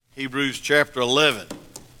Hebrews chapter 11.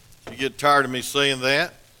 If you get tired of me saying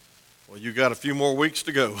that, well, you got a few more weeks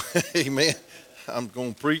to go. Amen. I'm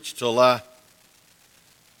going to preach till I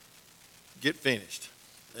get finished.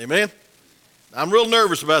 Amen. I'm real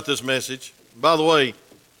nervous about this message. By the way,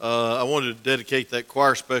 I wanted to dedicate that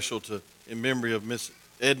choir special in memory of Miss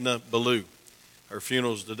Edna Ballou. Her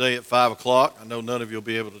funeral is today at 5 o'clock. I know none of you will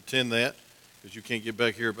be able to attend that because you can't get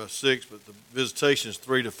back here by 6, but the visitation is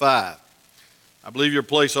 3 to 5. I believe your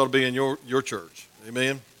place ought to be in your church.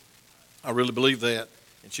 Amen. I really believe that,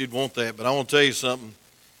 and she'd want that. But I want to tell you something.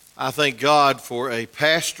 I thank God for a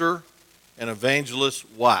pastor and evangelist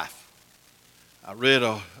wife. I read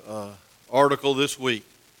an article this week,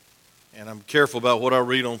 and I'm careful about what I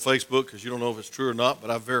read on Facebook because you don't know if it's true or not, but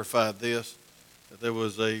I verified this, that there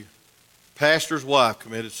was a pastor's wife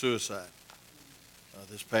committed suicide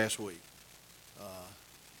this past week.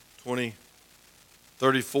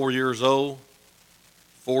 34 years old,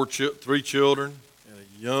 3 children, and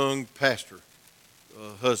a young pastor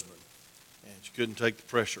husband. And she couldn't take the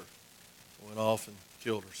pressure. Went off and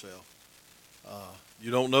killed herself.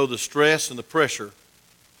 You don't know the stress and the pressure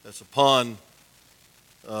that's upon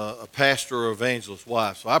a pastor or evangelist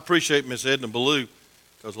wife. So I appreciate Miss Edna Ballou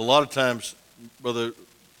because a lot of times Brother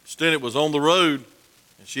Stennett was on the road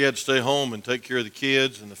and she had to stay home and take care of the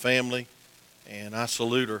kids and the family. And I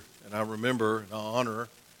salute her and I remember her and I honor her.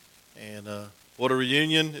 And what a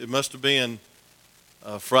reunion. It must have been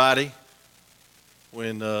Friday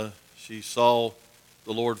when she saw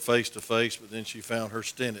the Lord face to face, but then she found her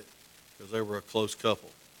Stennett because they were a close couple.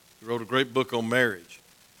 He wrote a great book on marriage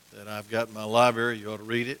that I've got in my library. You ought to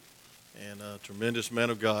read it. And a tremendous man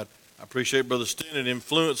of God. I appreciate Brother Stennett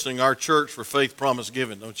influencing our church for faith promise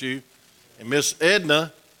giving, don't you? And Miss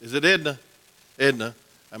Edna, is it Edna? Edna,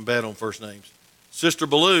 I'm bad on first names. Sister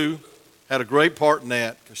Ballou had a great part in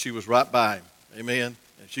that because she was right by him. Amen.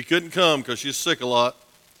 And she couldn't come because she's sick a lot.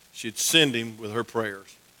 She'd send him with her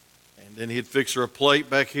prayers. And then he'd fix her a plate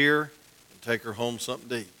back here and take her home something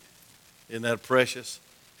to eat. Isn't that precious?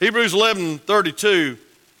 Hebrews 11:32.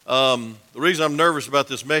 The reason I'm nervous about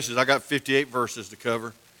this message, I got 58 verses to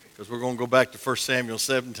cover because we're going to go back to 1 Samuel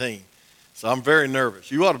 17. So I'm very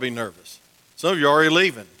nervous. You ought to be nervous. Some of you are already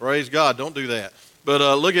leaving. Praise God. Don't do that.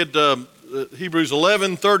 But look at Hebrews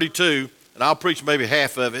 11:32, and I'll preach maybe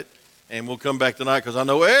half of it, and we'll come back tonight because I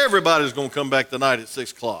know everybody's going to come back tonight at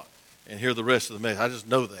 6 o'clock and hear the rest of the message. I just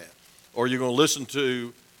know that. Or you're going to listen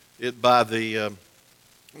to it by the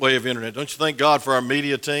way of internet. Don't you thank God for our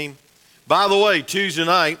media team? By the way, Tuesday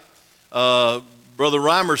night, Brother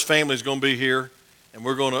Reimer's family is going to be here, and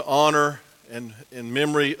we're going to honor and in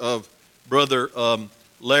memory of Brother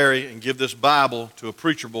Larry and give this Bible to a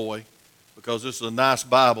preacher boy because this is a nice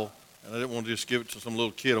Bible, and I didn't want to just give it to some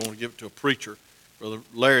little kid. I want to give it to a preacher. Brother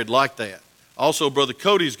Larry'd like that. Also, Brother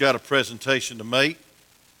Cody's got a presentation to make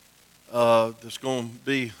that's going to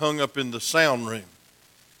be hung up in the sound room,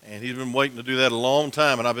 and he's been waiting to do that a long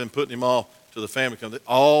time, and I've been putting him off to the family. They're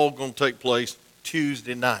all going to take place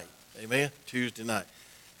Tuesday night. Amen? Tuesday night.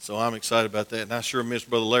 So I'm excited about that, and I sure miss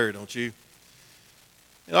Brother Larry, don't you?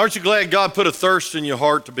 And aren't you glad God put a thirst in your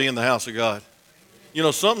heart to be in the house of God? You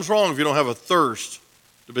know, something's wrong if you don't have a thirst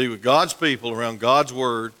to be with God's people around God's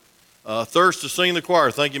Word, a thirst to sing the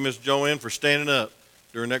choir. Thank you, Miss Joanne, for standing up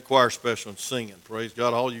during that choir special and singing. Praise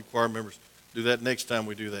God. All you choir members do that next time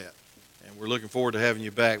we do that. And we're looking forward to having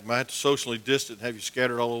you back. Might have to socially distant and have you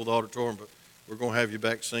scattered all over the auditorium, but we're going to have you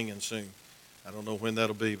back singing soon. I don't know when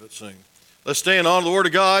that'll be, but soon. Let's stand on the Word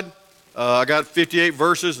of God. I got 58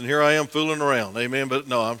 verses, and here I am fooling around. Amen. But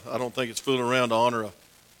no, I don't think it's fooling around to honor an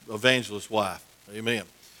evangelist's wife. Amen.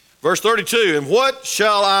 Verse 32, and what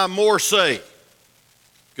shall I more say?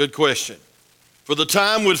 Good question. For the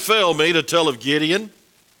time would fail me to tell of Gideon,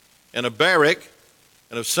 and of Barak,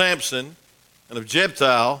 and of Samson, and of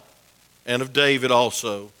Jephthah, and of David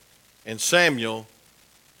also, and Samuel,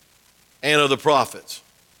 and of the prophets,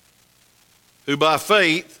 who by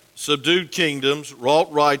faith subdued kingdoms,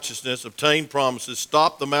 wrought righteousness, obtained promises,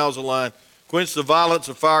 stopped the mouths of lions, quenched the violence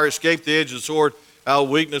of fire, escaped the edge of the sword, out of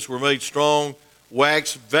weakness were made strong,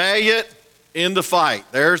 waxed valiant in the fight.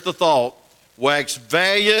 There's the thought. Waxed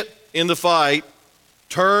valiant in the fight,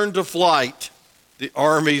 turned to flight the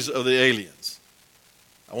armies of the aliens.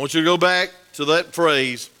 I want you to go back to that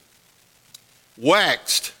phrase,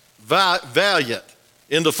 waxed valiant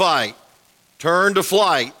in the fight, turned to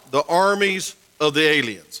flight the armies of the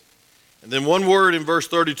aliens. And then one word in verse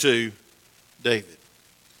 32, David.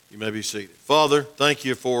 You may be seated. Father, thank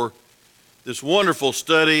you for this wonderful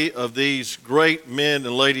study of these great men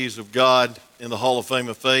and ladies of God in the Hall of Fame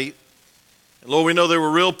of Faith. And Lord, we know they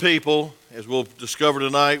were real people, as we'll discover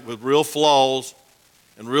tonight, with real flaws.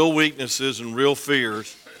 and real weaknesses and real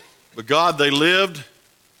fears. But God, they lived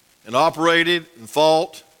and operated and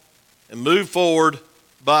fought and moved forward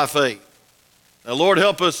by faith. Now, Lord,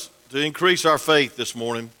 help us to increase our faith this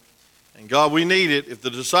morning. And God, we need it. If the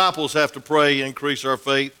disciples have to pray, increase our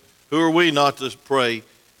faith, who are we not to pray,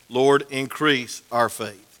 Lord, increase our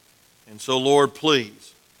faith? And so, Lord,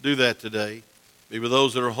 please do that today. Be with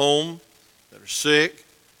those that are home, that are sick.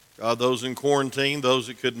 God, those in quarantine, those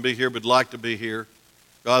that couldn't be here but like to be here.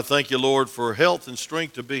 God, thank you, Lord, for health and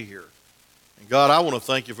strength to be here. And God, I want to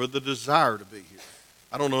thank you for the desire to be here.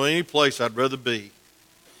 I don't know any place I'd rather be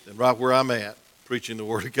than right where I'm at, preaching the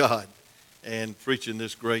Word of God and preaching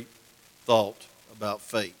this great thought about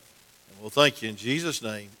faith. And we'll thank you in Jesus'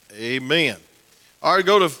 name. Amen. All right,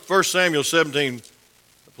 go to 1 Samuel 17,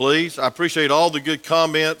 please. I appreciate all the good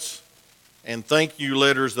comments and thank you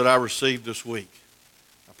letters that I received this week.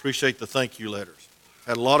 I appreciate the thank you letters.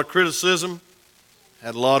 Had a lot of criticism,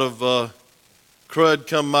 had a lot of crud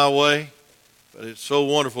come my way, but it's so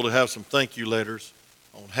wonderful to have some thank you letters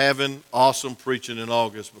on having awesome preaching in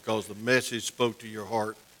August because the message spoke to your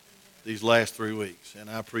heart these last 3 weeks. And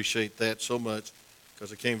I appreciate that so much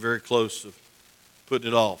because I came very close to putting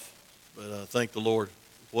it off. But thank the Lord.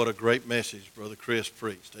 What a great message Brother Chris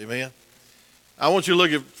preached. Amen. I want you to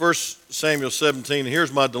look at 1 Samuel 17. And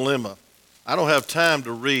here's my dilemma. I don't have time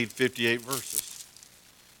to read 58 verses.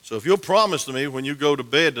 So if you'll promise to me when you go to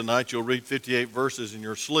bed tonight, you'll read 58 verses in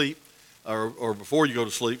your sleep, or before you go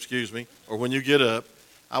to sleep, excuse me, or when you get up.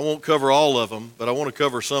 I won't cover all of them, but I want to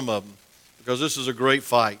cover some of them because this is a great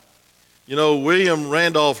fight. You know, William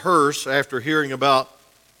Randolph Hearst, after hearing about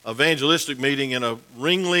evangelistic meeting in a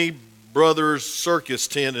Ringley Brothers circus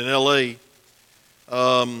tent in L.A.,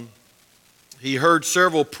 he heard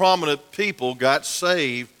several prominent people got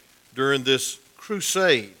saved during this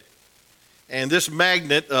crusade. And this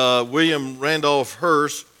magnate, William Randolph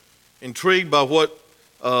Hearst, intrigued by what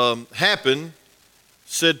happened,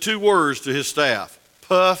 said 2 words to his staff: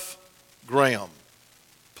 Puff Graham.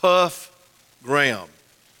 Puff Graham.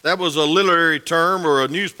 That was a literary term or a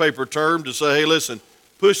newspaper term to say, hey, listen,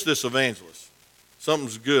 push this evangelist.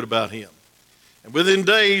 Something's good about him. And within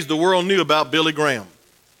days, the world knew about Billy Graham.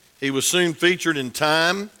 He was soon featured in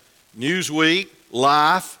Time, Newsweek,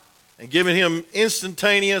 Life, and giving him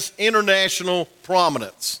instantaneous international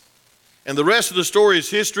prominence. And the rest of the story is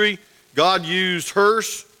history. God used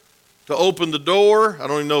Hearst to open the door. I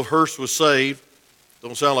don't even know if Hearst was saved.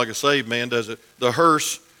 Don't sound like a saved man, does it? The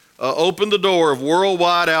Hearst opened the door of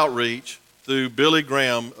worldwide outreach through Billy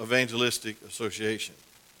Graham Evangelistic Association.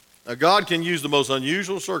 Now, God can use the most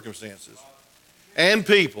unusual circumstances and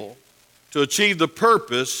people to achieve the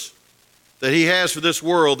purpose that he has for this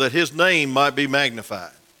world, that his name might be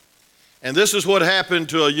magnified. And this is what happened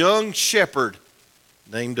to a young shepherd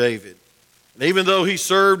named David. And even though he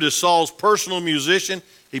served as Saul's personal musician,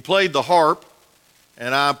 he played the harp,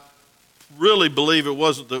 and I really believe it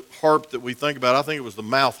wasn't the harp that we think about. I think it was the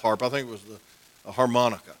mouth harp. I think it was the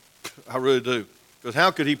harmonica. I really do. Because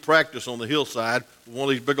how could he practice on the hillside with one of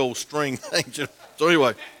these big old string things? So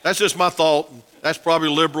anyway, that's just my thought. That's probably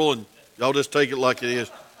liberal, and y'all just take it like it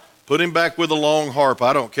is. Put him back with a long harp.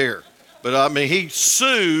 I don't care. But I mean, he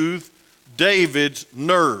soothed David's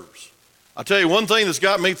nerves. I'll tell you, one thing that's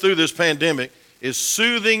got me through this pandemic is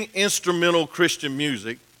soothing instrumental Christian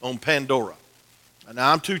music on Pandora.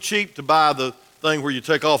 Now, I'm too cheap to buy the thing where you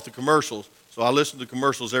take off the commercials, so I listen to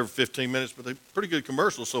commercials every 15 minutes, but they're pretty good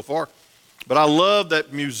commercials so far. But I love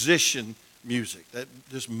that musician music, that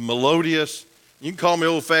just melodious. You can call me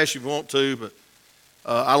old-fashioned if you want to, but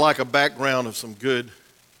I like a background of some good,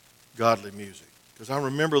 godly music. Because I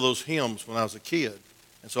remember those hymns when I was a kid,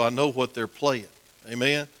 and so I know what they're playing.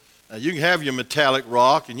 Amen? Now, you can have your metallic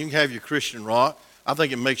rock, and you can have your Christian rock. I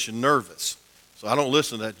think it makes you nervous, so I don't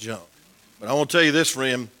listen to that junk. But I want to tell you this,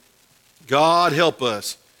 friend. God help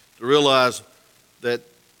us to realize that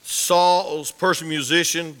Saul's personal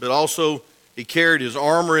musician, but also he carried his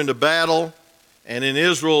armor into battle. And in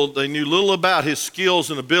Israel, they knew little about his skills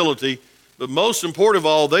and ability. But most important of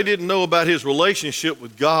all, they didn't know about his relationship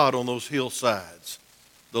with God on those hillsides.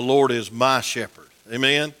 The Lord is my shepherd.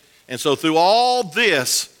 Amen? And so through all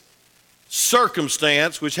this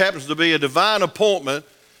circumstance, which happens to be a divine appointment,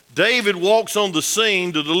 David walks on the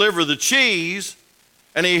scene to deliver the cheese,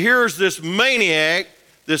 and he hears this maniac,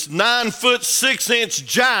 this 9'6"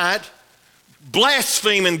 giant,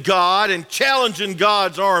 blaspheming God and challenging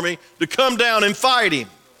God's army to come down and fight him.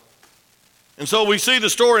 And so we see the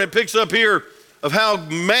story, and it picks up here of how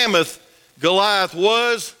mammoth Goliath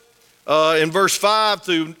was in verse 5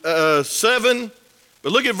 through 7.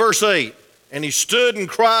 But look at verse 8. And he stood and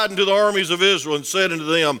cried unto the armies of Israel and said unto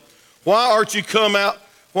them, Why art ye come out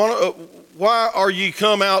why are ye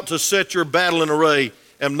come out to set your battle in array?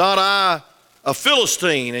 Am not I a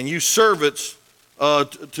Philistine, and you servants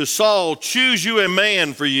to Saul? Choose you a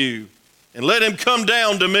man for you, and let him come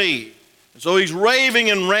down to me. And so he's raving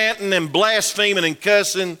and ranting and blaspheming and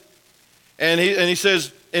cussing. And he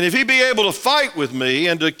says, and if he be able to fight with me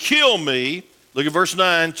and to kill me, look at verse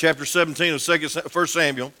 9, chapter 17 of 1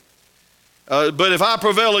 Samuel. But if I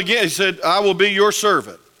prevail against, he said, I will be your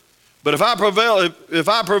servant. But if I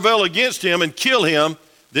prevail against him and kill him,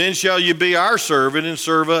 then shall you be our servant and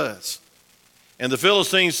serve us. And the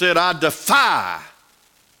Philistine said, I defy,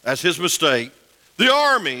 that's his mistake, the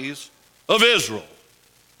armies of Israel.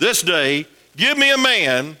 This day, give me a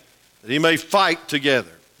man that he may fight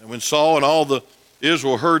together. And when Saul and all the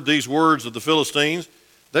Israel heard these words of the Philistines,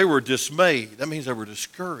 they were dismayed. That means they were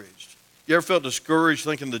discouraged. You ever felt discouraged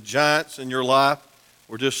thinking the giants in your life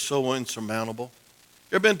were just so insurmountable?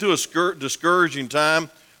 You ever been through a discouraging time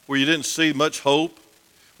where you didn't see much hope?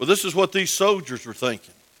 Well, this is what these soldiers were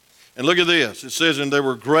thinking. And look at this. It says, and they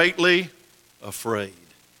were greatly afraid.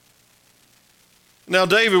 Now,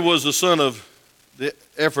 David was the son of the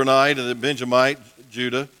Ephraimite and the Benjamite,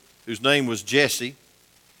 Judah, whose name was Jesse.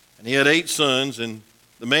 And he had 8 sons, and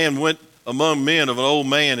the man went among men of an old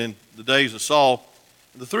man in the days of Saul.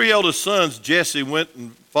 And the 3 eldest sons, Jesse, went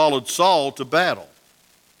and followed Saul to battle.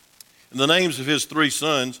 And the names of his 3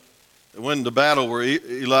 sons that went into battle were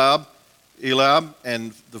Eliab,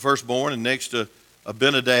 and the firstborn, and next to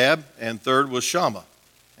Abinadab, and third was Shammah.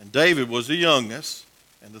 And David was the youngest,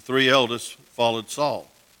 and the 3 eldest followed Saul.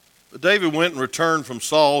 But David went and returned from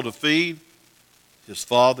Saul to feed his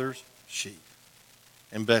father's sheep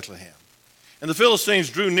in Bethlehem. And the Philistines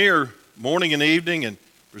drew near morning and evening and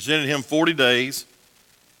presented him 40 days.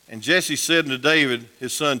 And Jesse said unto David,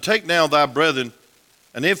 his son, take now thy brethren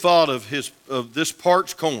an ephod of this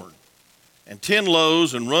parched corn, and 10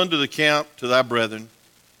 loaves, and run to the camp to thy brethren,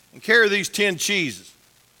 and carry these 10 cheeses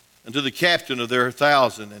unto the captain of their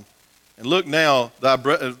 1,000, and look now thy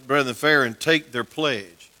brethren fair, and take their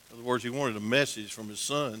pledge. In other words, he wanted a message from his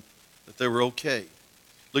son that they were okay.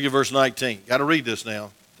 Look at verse 19. Got to read this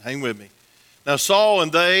now. Hang with me. Now Saul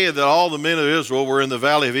and they and all the men of Israel were in the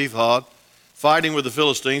valley of Ephod, fighting with the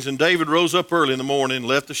Philistines, and David rose up early in the morning and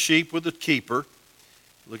left the sheep with the keeper.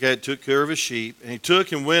 Look at it, took care of his sheep. And he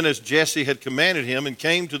took and went as Jesse had commanded him, and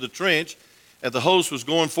came to the trench as the host was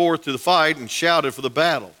going forth to the fight, and shouted for the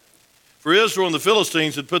battle. For Israel and the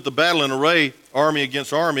Philistines had put the battle in array, army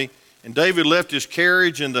against army, and David left his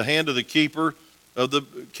carriage in the hand of the keeper of the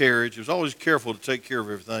carriage. He was always careful to take care of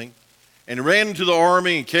everything. And he ran into the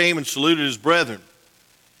army and came and saluted his brethren.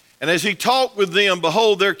 And as he talked with them,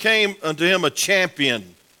 behold, there came unto him a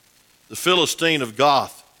champion, the Philistine of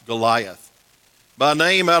Gath, Goliath, by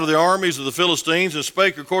name out of the armies of the Philistines, and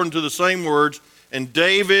spake according to the same words, and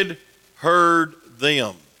David heard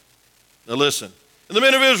them. Now listen. And the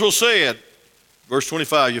men of Israel said, verse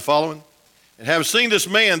 25, you following? And have seen this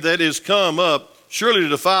man that is come up, surely to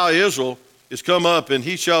defile Israel, is come up, and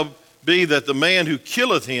he shall be that the man who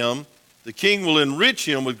killeth him, the king will enrich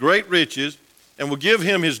him with great riches, and will give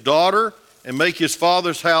him his daughter, and make his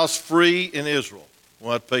father's house free in Israel.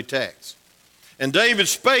 Will have to pay tax. And David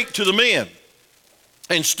spake to the men,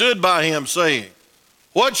 and stood by him, saying,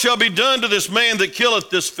 what shall be done to this man that killeth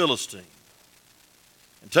this Philistine,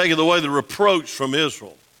 and taketh away the reproach from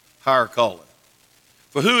Israel? Higher calling.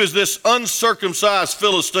 For who is this uncircumcised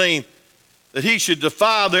Philistine that he should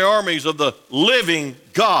defy the armies of the living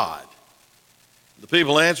God? The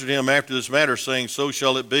people answered him after this matter, saying, so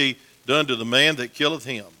shall it be done to the man that killeth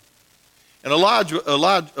him. And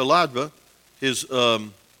Elijah, his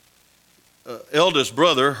eldest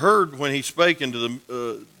brother, heard when he spake unto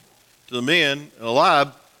the men. And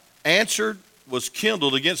Eliab answered, was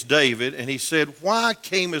kindled against David, and he said, why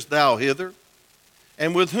camest thou hither?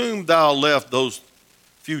 And with whom thou left those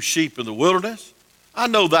few sheep in the wilderness? I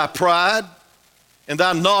know thy pride and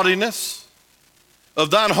thy naughtiness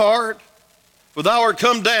of thine heart, for thou art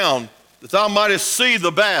come down that thou mightest see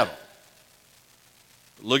the battle.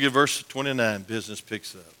 But look at verse 29, business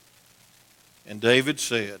picks up. And David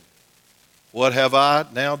said, what have I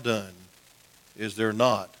now done? Is there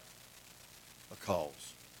not a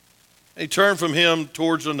cause? And he turned from him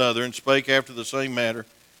towards another, and spake after the same manner.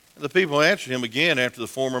 And the people answered him again after the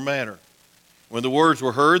former manner. When the words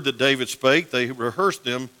were heard that David spake, they rehearsed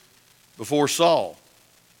them before Saul.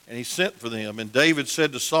 And he sent for them. And David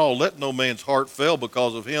said to Saul, let no man's heart fail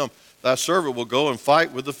because of him. Thy servant will go and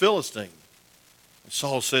fight with the Philistine. And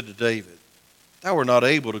Saul said to David, thou art not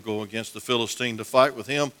able to go against the Philistine to fight with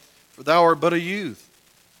him, for thou art but a youth,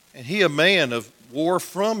 and he a man of war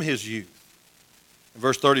from his youth. And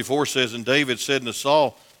verse 34 says, and David said unto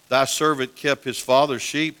Saul, thy servant kept his father's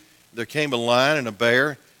sheep. There came a lion and a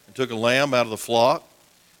bear and took a lamb out of the flock.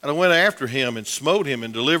 And I went after him and smote him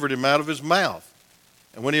and delivered him out of his mouth.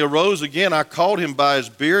 And when he arose again, I caught him by his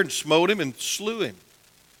beard and smote him and slew him.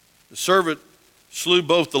 The servant slew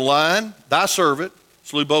both the lion, thy servant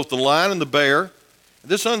slew both the lion and the bear.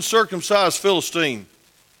 And this uncircumcised Philistine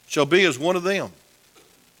shall be as one of them,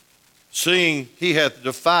 seeing he hath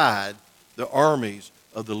defied the armies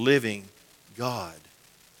of the living God.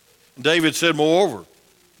 And David said, moreover,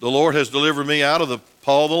 the Lord has delivered me out of the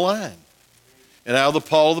paw of the lion and out of the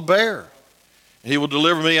paw of the bear. And he will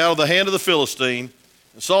deliver me out of the hand of the Philistine.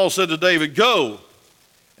 And Saul said to David, go,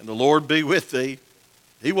 and the Lord be with thee.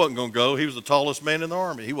 He wasn't going to go. He was the tallest man in the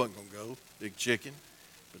army. He wasn't going to go, big chicken.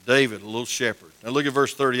 But David, a little shepherd. Now look at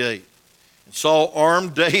verse 38. And Saul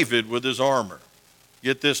armed David with his armor.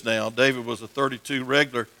 Get this now. David was a 32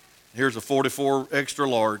 regular. Here's a 44 extra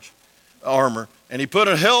large armor. And he put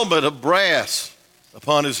a helmet of brass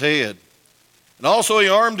upon his head. And also he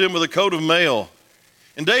armed him with a coat of mail.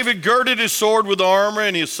 And David girded his sword with armor,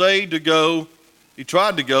 and he essayed to go. He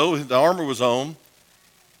tried to go. The armor was on.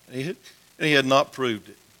 And he had not proved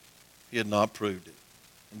it. He had not proved it.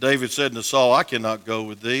 And David said to Saul, I cannot go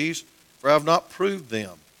with these, for I have not proved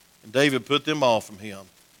them. And David put them off from him.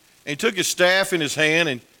 And he took his staff in his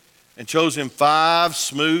hand and chose him 5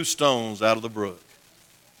 smooth stones out of the brook.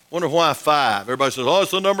 Wonder why 5? Everybody says, oh,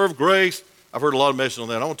 it's the number of grace. I've heard a lot of messages on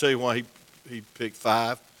that. I want to tell you why he picked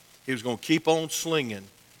 5. He was going to keep on slinging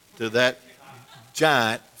till that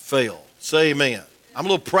giant fell. Say amen. I'm a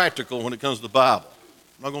little practical when it comes to the Bible.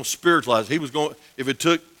 I'm not going to spiritualize. He was going, if it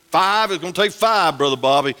took 5, it's going to take 5, Brother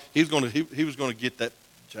Bobby. He was going to get that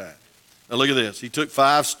giant. Now look at this. He took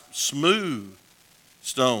 5 smooth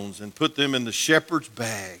stones and put them in the shepherd's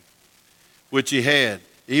bag, which he had,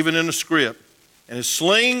 even in a scrip. And his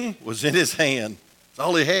sling was in his hand. That's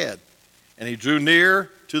all he had. And he drew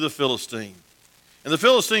near to the Philistine. And the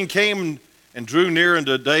Philistine came and drew near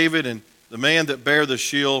unto David, and the man that bare the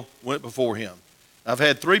shield went before him. I've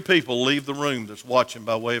had 3 people leave the room that's watching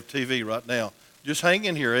by way of TV right now. Just hang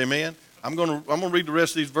in here, amen. I'm going to read the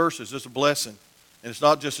rest of these verses. It's a blessing. And it's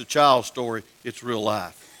not just a child's story, it's real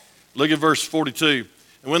life. Look at verse 42.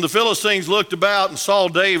 And when the Philistines looked about and saw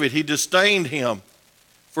David, he disdained him,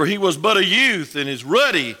 for he was but a youth and is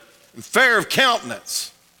ruddy and fair of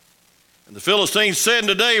countenance. And the Philistines said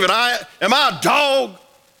unto David, am I a dog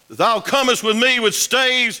that thou comest with me with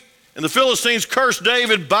staves? And the Philistines cursed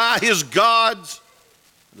David by his gods.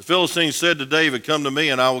 And the Philistines said to David, come to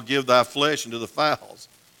me, and I will give thy flesh unto the fowls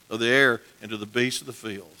of the air and to the beasts of the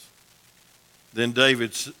fields. Then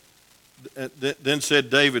said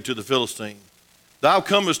David to the Philistine, thou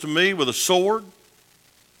comest to me with a sword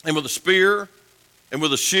and with a spear and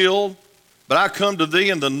with a shield, but I come to thee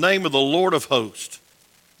in the name of the Lord of hosts,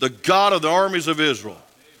 the God of the armies of Israel,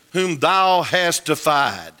 whom thou hast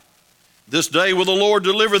defied. This day will the Lord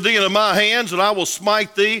deliver thee into my hands, and I will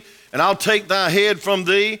smite thee, and I'll take thy head from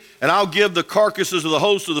thee, and I'll give the carcasses of the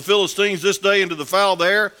host of the Philistines this day into the fowl of the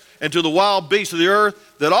air and to the wild beasts of the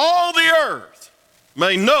earth, that all the earth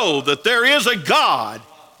may know that there is a God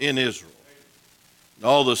in Israel. And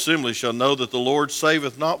all the assembly shall know that the Lord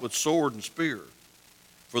saveth not with sword and spear,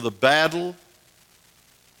 for the battle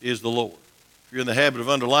is the Lord. If you're in the habit of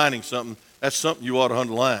underlining something, that's something you ought to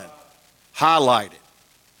underline. Highlight it.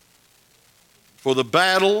 For the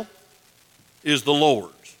battle is the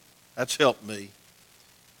Lord's. That's helped me.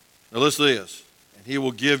 Now listen to this. And he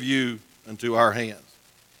will give you unto our hands.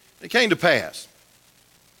 It came to pass,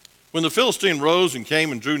 when the Philistine rose and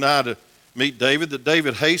came and drew nigh to meet David, that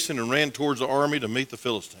David hastened and ran towards the army to meet the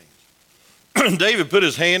Philistines. David put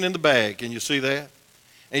his hand in the bag. Can you see that?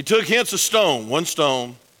 And he took hence a stone, 1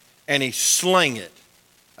 stone, and he slang it.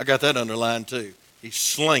 I got that underlined too. He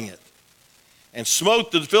slang it. And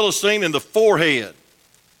smote the Philistine in the forehead,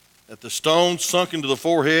 that the stone sunk into the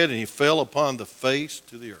forehead, and he fell upon the face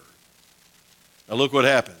to the earth. Now look what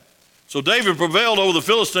happened. So David prevailed over the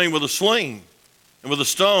Philistine with a sling and with a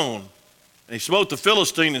stone, and he smote the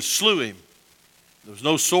Philistine and slew him. There was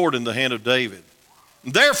no sword in the hand of David.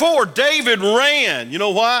 And therefore David ran. You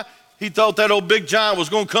know why? He thought that old big giant was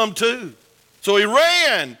going to come too. So he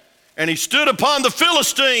ran, and he stood upon the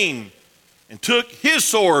Philistine and took his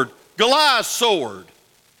sword, Goliath's sword,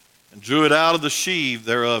 and drew it out of the sheath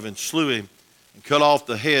thereof and slew him and cut off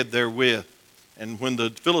the head therewith. And when the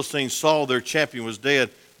Philistines saw their champion was dead,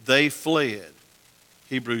 they fled.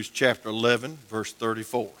 Hebrews chapter 11, verse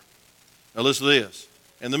 34. Now listen to this.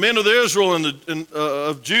 And the men of Israel and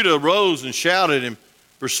of Judah rose and shouted and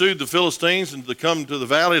pursued the Philistines and to come to the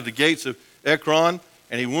valley of the gates of Ekron.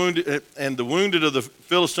 and the wounded of the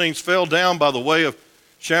Philistines fell down by the way of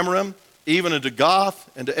Shamarim, even unto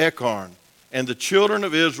Goth and to Ekron. And the children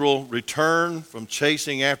of Israel returned from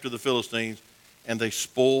chasing after the Philistines, and they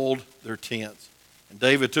spoiled their tents. And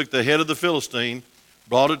David took the head of the Philistine,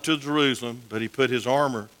 brought it to Jerusalem, but he put his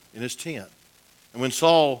armor in his tent. And when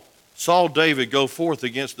Saul saw David go forth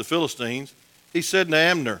against the Philistines, he said to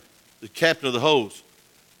Abner, the captain of the host,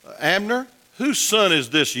 Abner, whose son is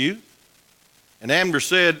this youth? And Abner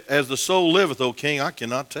said, as the soul liveth, O king, I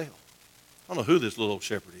cannot tell. I don't know who this little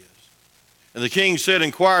shepherd is. And the king said,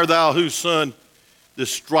 inquire thou whose son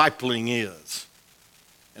this stripling is.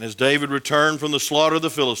 And as David returned from the slaughter of the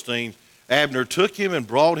Philistines, Abner took him and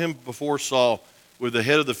brought him before Saul with the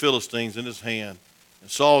head of the Philistines in his hand. And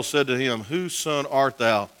Saul said to him, whose son art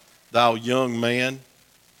thou, thou young man?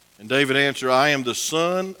 And David answered, I am the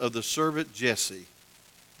son of the servant Jesse,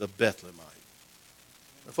 the Bethlehemite.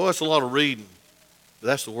 Now, that's a lot of reading, but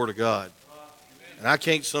that's the Word of God. And I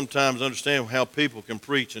can't sometimes understand how people can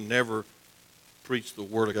preach and never preach the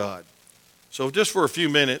Word of God. So just for a few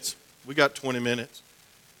minutes, we got 20 minutes,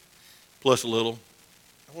 plus a little,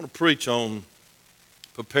 I want to preach on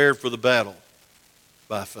prepared for the battle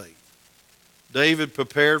by faith. David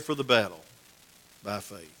prepared for the battle by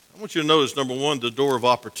faith. I want you to notice, number one, the door of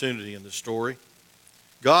opportunity in this story.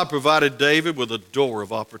 God provided David with a door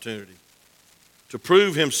of opportunity to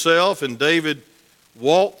prove himself, and David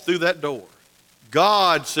walked through that door.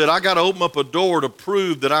 God said, I got to open up a door to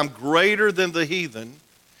prove that I'm greater than the heathen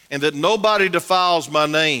and that nobody defiles my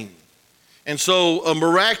name. And so a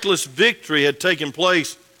miraculous victory had taken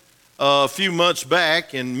place a few months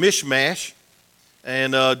back in Michmash,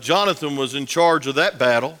 and Jonathan was in charge of that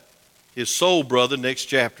battle, his soul brother, next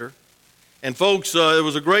chapter. And folks, it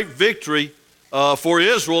was a great victory for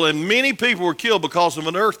Israel, and many people were killed because of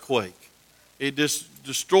an earthquake. It just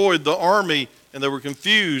destroyed the army, and they were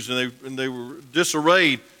confused, and they were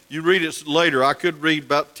disarrayed. You read it later. I could read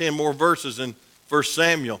about 10 more verses in 1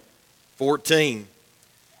 Samuel 14.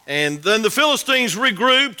 And then the Philistines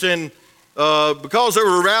regrouped, and because they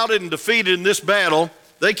were routed and defeated in this battle,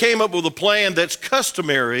 they came up with a plan that's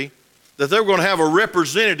customary, that they were going to have a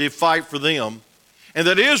representative fight for them, and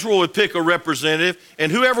that Israel would pick a representative,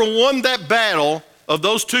 and whoever won that battle of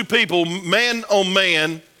those two people, man on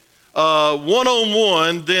man,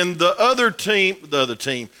 one-on-one, then the other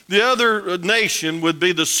nation would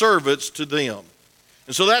be the servants to them.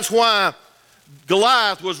 And so that's why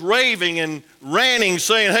Goliath was raving and ranting,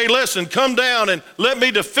 saying, hey, listen, come down and let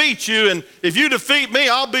me defeat you, and if you defeat me,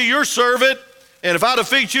 I'll be your servant, and if I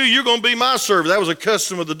defeat you, you're going to be my servant. That was a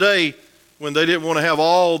custom of the day when they didn't want to have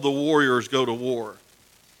all the warriors go to war.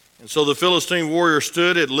 And so the Philistine warrior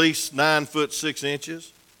stood at least 9 foot 6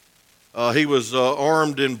 inches. He was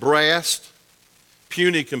armed in brass,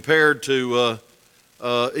 puny compared to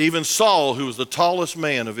even Saul, who was the tallest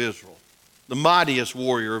man of Israel, the mightiest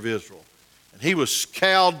warrior of Israel. And he was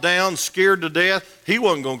cowed down, scared to death. He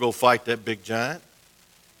wasn't going to go fight that big giant.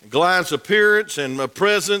 And Goliath's appearance and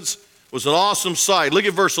presence was an awesome sight. Look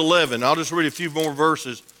at verse 11. I'll just read a few more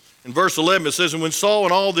verses. In verse 11 it says, and when Saul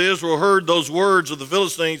and all the Israel heard those words of the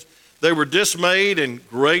Philistines, they were dismayed and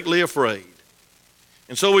greatly afraid.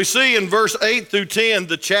 And so we see in verse 8 through 10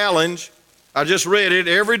 the challenge. I just read it.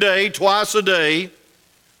 Every day, twice a day,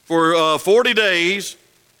 for 40 days,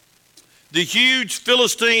 the huge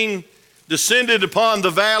Philistine descended upon the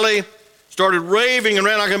valley, started raving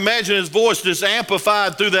around. I can imagine his voice just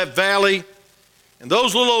amplified through that valley. And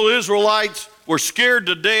those little Israelites were scared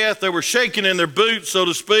to death. They were shaking in their boots, so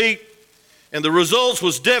to speak. And the results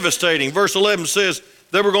was devastating. Verse 11 says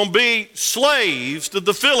they were going to be slaves to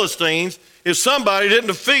the Philistines if somebody didn't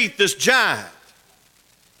defeat this giant.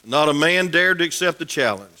 Not a man dared to accept the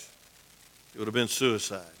challenge. It would have been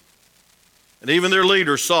suicide. And even their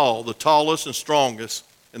leader, Saul, the tallest and strongest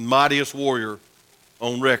and mightiest warrior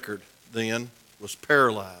on record then, was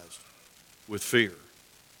paralyzed with fear.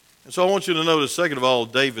 And so I want you to notice, second of all,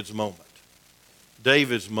 David's moment.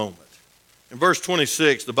 David's moment. In verse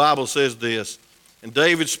 26, the Bible says this, and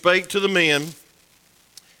David spake to the men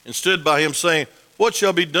and stood by him, saying, what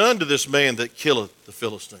shall be done to this man that killeth the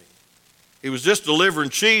Philistine? He was just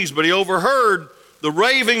delivering cheese, but he overheard the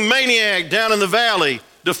raving maniac down in the valley,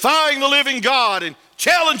 defying the living God and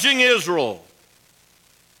challenging Israel.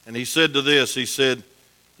 And he said to this, he said,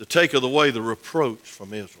 to take away the reproach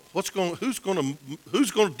from Israel. Who's going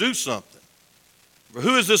to do something?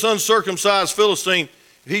 Who is this uncircumcised Philistine?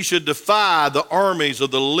 He should defy the armies of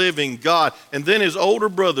the living God. And then his older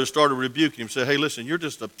brother started rebuking him, said, hey, listen, you're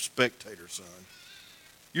just a spectator, son.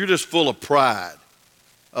 You're just full of pride.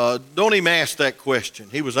 Don't even ask that question.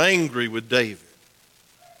 He was angry with David.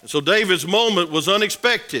 And so David's moment was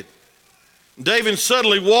unexpected. David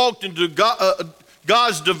suddenly walked into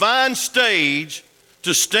God's divine stage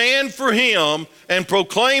to stand for him and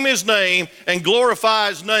proclaim his name and glorify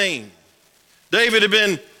his name. David had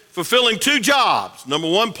been fulfilling two jobs. Number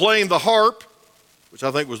one, playing the harp, which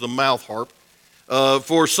I think was the mouth harp,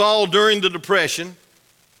 for Saul during the depression,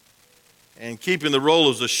 and keeping the role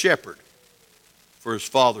as a shepherd for his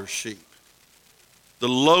father's sheep. The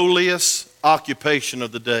lowliest occupation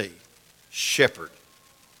of the day, shepherd.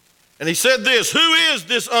 And he said this, "Who is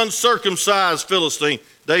this uncircumcised Philistine?"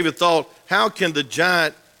 David thought, how can the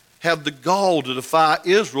giant have the gall to defy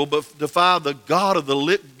Israel, but defy the God of the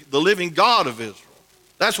living God of Israel?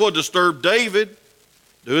 That's what disturbed David.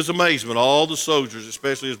 To his amazement, all the soldiers,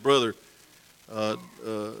 especially his brother,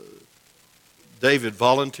 David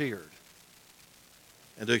volunteered.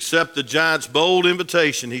 And to accept the giant's bold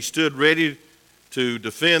invitation, he stood ready to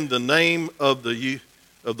defend the name of the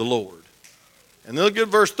Lord. And then look at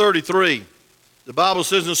verse 33. The Bible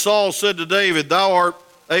says, "And Saul said to David, thou art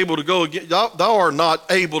not able to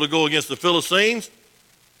go against the Philistines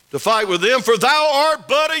to fight with them, for thou art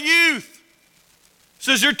but a youth." He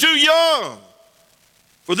says, "You're too young.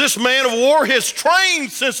 For this man of war has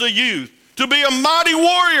trained since a youth to be a mighty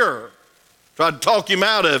warrior." Tried to talk him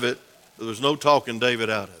out of it, but there was no talking David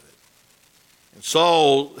out of it. And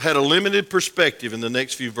Saul had a limited perspective in the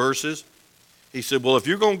next few verses. He said, "Well, if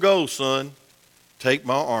you're going to go, son, take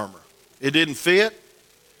my armor." It didn't fit.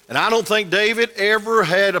 And I don't think David ever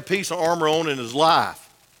had a piece of armor on in his life.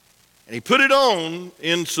 And he put it on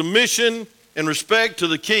in submission and respect to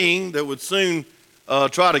the king that would soon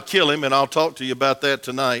try to kill him. And I'll talk to you about that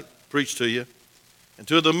tonight, preach to you. And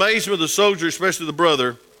to the amazement of the soldier, especially the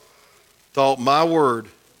brother, thought, my word,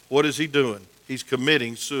 what is he doing? He's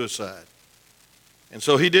committing suicide. And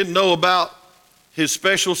so he didn't know about his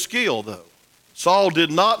special skill, though. Saul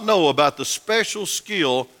did not know about the special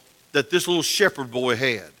skill that this little shepherd boy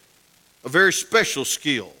had. A very special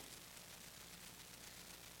skill.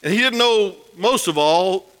 And he didn't know, most of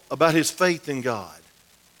all, about his faith in God.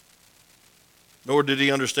 Nor did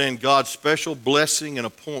he understand God's special blessing and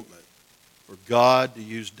appointment for God to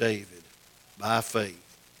use David by faith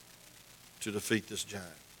to defeat this giant.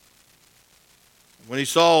 When he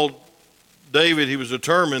saw David, he was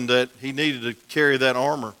determined that he needed to carry that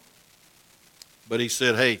armor. But he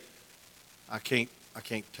said, "Hey, I can't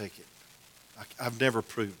take it. I've never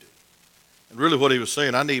proved it." And really what he was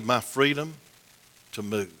saying, I need my freedom to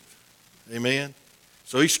move. Amen?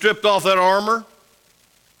 So he stripped off that armor,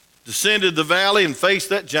 descended the valley, and faced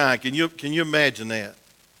that giant. Can you imagine that?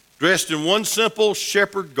 Dressed in one simple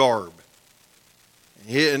shepherd garb.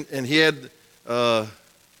 And he had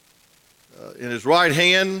in his right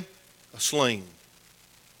hand a sling.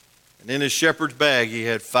 And in his shepherd's bag he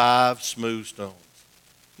had 5 smooth stones.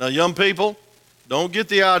 Now, young people, don't get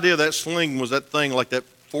the idea that sling was that thing like that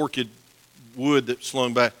forked wood that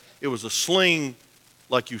slung back. It was a sling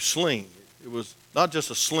like you sling. It was not just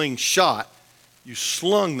a sling shot. You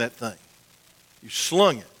slung that thing. You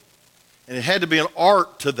slung it. And it had to be an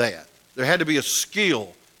art to that. There had to be a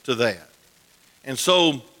skill to that. And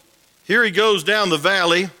so here he goes down the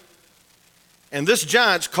valley, and this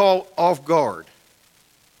giant's caught off guard.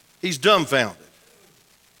 He's dumbfounded.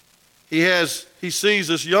 He sees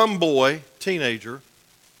this young boy, teenager,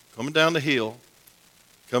 coming down the hill,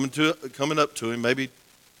 coming up to him, maybe,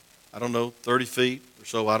 30 feet or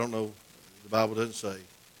so. I don't know. The Bible doesn't say.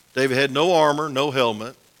 David had no armor, no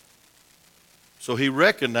helmet. So he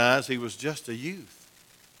recognized he was just a youth.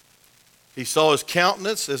 He saw his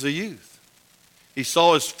countenance as a youth. He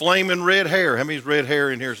saw his flaming red hair. How many's red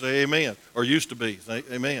hair in here say amen? Or used to be, say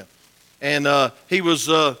amen. And he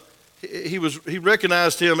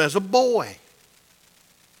recognized him as a boy,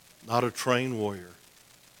 not a trained warrior.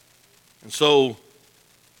 And so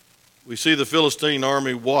we see the Philistine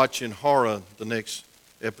army watch in horror the next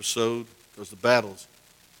episode because the battle's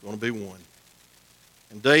going to be won.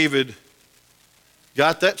 And David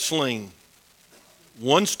got that sling,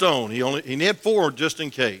 one stone. He had 4 just in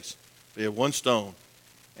case. He had 1 stone.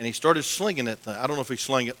 And he started slinging that thing. I don't know if he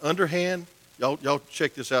sling it underhand. Y'all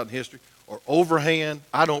check this out in history. Or overhand.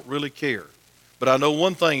 I don't really care. But I know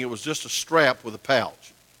one thing. It was just a strap with a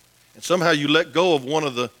pouch. And somehow you let go of one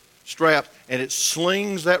of the straps and it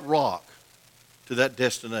slings that rock to that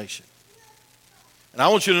destination. And I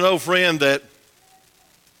want you to know, friend, that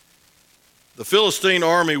the Philistine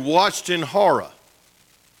army watched in horror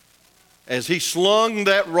as he slung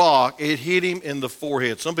that rock. It hit him in the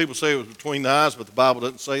forehead. Some people say it was between the eyes, but the Bible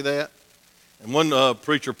doesn't say that. And one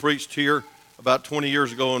preacher preached here about 20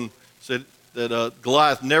 years ago and said that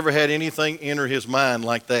Goliath never had anything enter his mind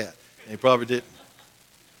like that. And he probably didn't.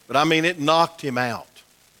 but I mean it knocked him out.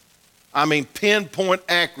 I mean pinpoint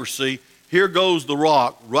accuracy. Here goes the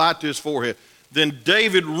rock right to his forehead. Then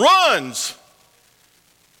David runs,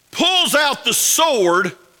 pulls out the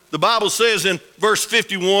sword, the Bible says in verse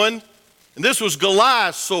 51, and this was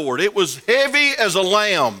Goliath's sword. It was heavy as a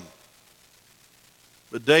lamb.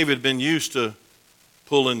 But David had been used to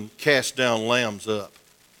pulling cast down lambs up,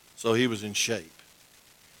 so he was in shape.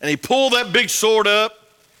 And he pulled that big sword up,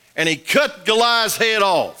 and he cut Goliath's head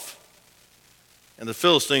off. And the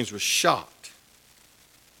Philistines were shocked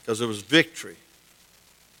because there was victory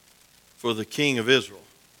for the king of Israel.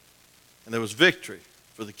 And there was victory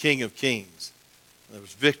for the King of Kings. And there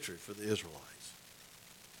was victory for the Israelites.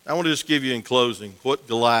 I want to just give you in closing what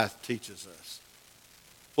Goliath teaches us.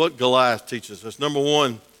 What Goliath teaches us. Number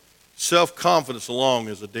one, self-confidence alone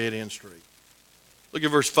is a dead-end street. Look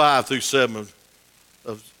at verse 5 through 7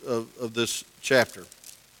 of this chapter.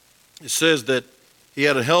 It says that he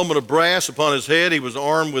had a helmet of brass upon his head. He was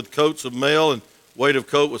armed with coats of mail, and weight of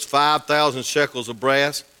coat was 5,000 shekels of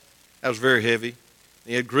brass. That was very heavy.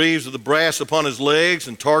 He had greaves of the brass upon his legs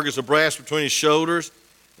and targets of brass between his shoulders.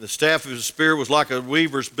 And the staff of his spear was like a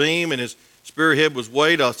weaver's beam, and his spearhead was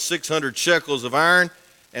weighed 600 shekels of iron,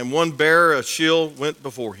 and one bearer, a shield, went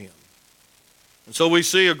before him. And so we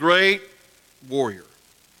see a great warrior.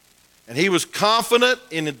 And he was confident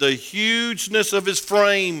in the hugeness of his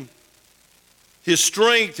frame, his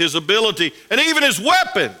strength, his ability, and even his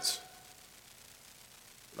weapons.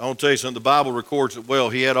 I want to tell you something, the Bible records it well.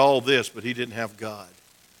 He had all this, but he didn't have God.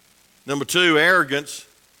 Number two, arrogance.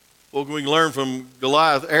 What we can learn from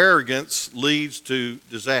Goliath, arrogance leads to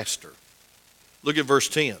disaster. Look at verse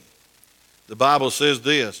 10. The Bible says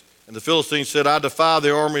this, and the Philistines said, I defy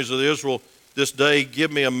the armies of Israel this day.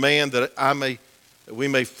 Give me a man that we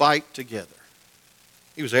may fight together.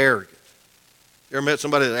 He was arrogant. You ever met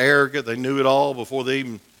somebody that's arrogant? They knew it all before they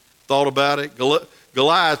even thought about it.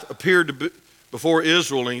 Goliath appeared to be before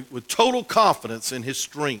Israel with total confidence in his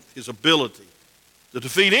strength, his ability to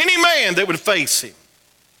defeat any man that would face him.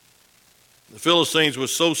 The Philistines were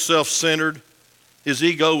so self-centered, his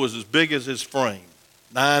ego was as big as his frame,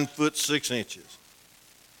 9 foot 6 inches.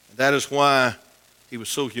 And that is why he was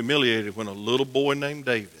so humiliated when a little boy named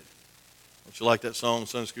David, don't you like that song,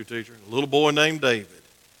 Sunday school teacher? A little boy named David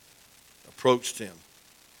approached him.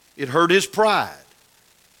 It hurt his pride.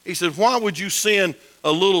 He said, why would you send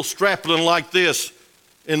a little strapling like this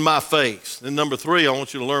in my face? Then number three, I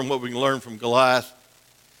want you to learn what we can learn from Goliath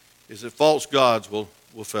is that false gods will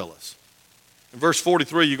fail us. In verse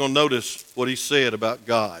 43, you're going to notice what he said about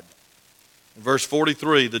God. In verse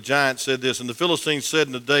 43, the giant said this, and the Philistine said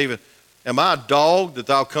unto David, am I a dog that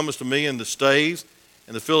thou comest to me in the staves?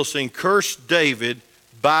 And the Philistine cursed David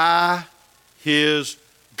by his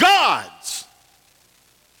gods.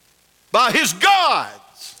 By his gods.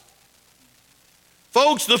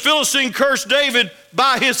 Folks, the Philistine cursed David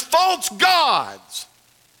by his false gods.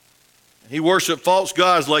 He worshiped false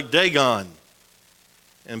gods like Dagon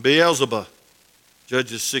and Beelzebub.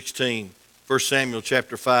 Judges 16, 1 Samuel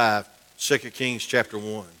chapter 5, 2 Kings chapter 1.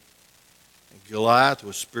 And Goliath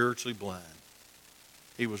was spiritually blind.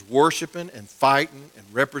 He was worshiping and fighting and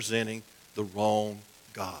representing the wrong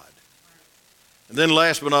God. And then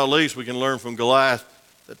last but not least, we can learn from Goliath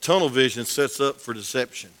that tunnel vision sets up for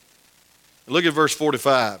deception. And look at verse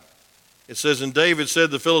 45. It says, and David said to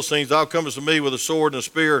the Philistines, thou comest to me with a sword and a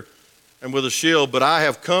spear and with a shield, but I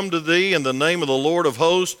have come to thee in the name of the Lord of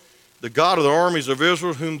hosts, the God of the armies of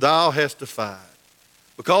Israel, whom thou hast defied.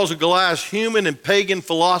 Because of Goliath's human and pagan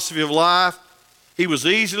philosophy of life, he was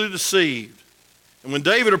easily deceived. And when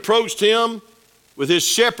David approached him with his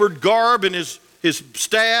shepherd garb and his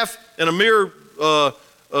staff and a mere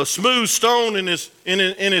smooth stone in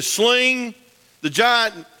his sling, the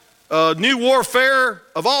giant knew warfare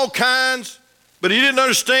of all kinds, but he didn't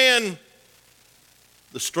understand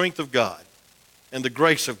the strength of God and the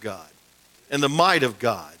grace of God and the might of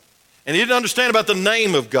God. And he didn't understand about the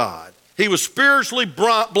name of God. He was spiritually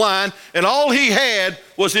blind, and all he had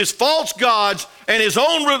was his false gods and his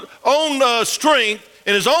own strength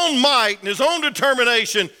and his own might and his own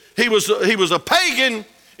determination. He was a pagan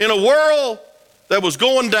in a world that was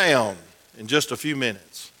going down in just a few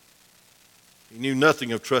minutes. He knew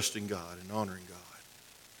nothing of trusting God and honoring God.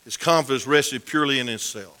 His confidence rested purely in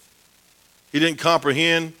himself. He didn't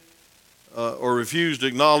comprehend or refuse to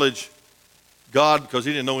acknowledge God because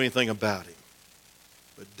he didn't know anything about him.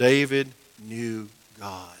 But David knew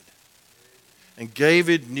God. And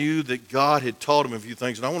David knew that God had taught him a few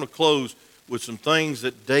things. And I want to close with some things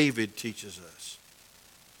that David teaches us.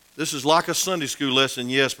 This is like a Sunday school lesson,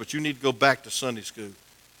 yes, but you need to go back to Sunday school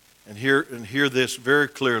and hear this very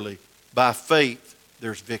clearly. By faith,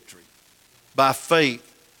 there's victory. By faith,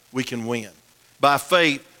 we can win. By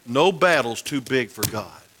faith, no battle's too big for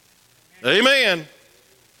God. Amen.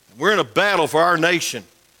 We're in a battle for our nation.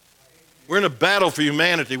 We're in a battle for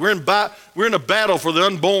humanity. We're in a battle for the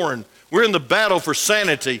unborn. We're in the battle for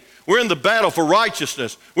sanity. We're in the battle for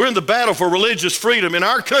righteousness. We're in the battle for religious freedom in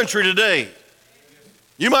our country today.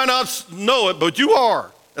 You might not know it, but you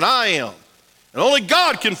are, and I am. And only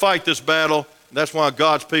God can fight this battle. And that's why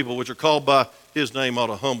God's people, which are called by his name, ought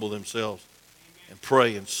to humble themselves and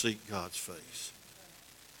pray and seek God's face.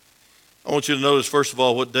 I want you to notice, first of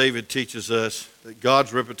all, what David teaches us, that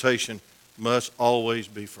God's reputation must always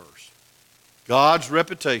be first. God's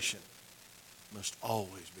reputation must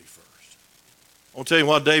always be first. I want to tell you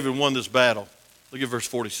why David won this battle. Look at verse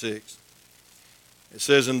 46. It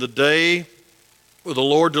says, in the day will the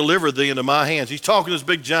Lord deliver thee into my hands. He's talking to this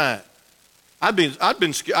big giant. I'd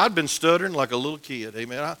been stuttering like a little kid.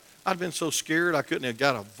 Amen. I'd been so scared I couldn't have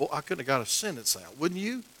got a sentence out. Wouldn't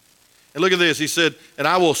you? And look at this. He said, and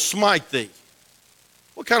I will smite thee.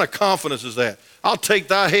 What kind of confidence is that? I'll take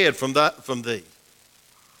thy head from thee.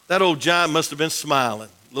 That old giant must have been smiling.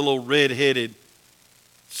 Little old red-headed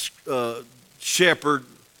shepherd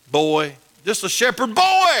boy. Just a shepherd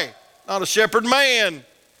boy, not a shepherd man.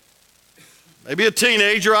 Maybe a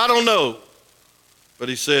teenager, I don't know. But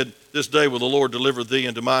he said, this day will the Lord deliver thee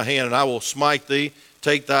into my hand, and I will smite thee,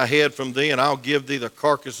 take thy head from thee, and I'll give thee the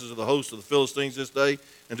carcasses of the host of the Philistines this day,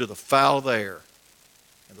 and to the fowl of the air,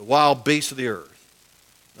 and the wild beasts of the earth.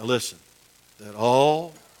 Now listen, that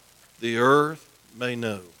all the earth may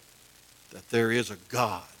know that there is a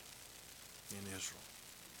God in Israel.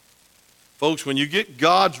 Folks, when you get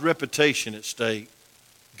God's reputation at stake,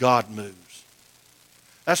 God moves.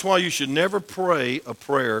 That's why you should never pray a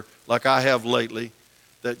prayer like I have lately,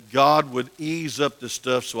 that God would ease up this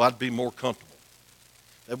stuff so I'd be more comfortable.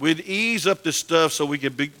 That we'd ease up this stuff so we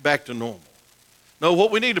could be back to normal. No,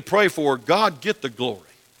 what we need to pray for, God, get the glory.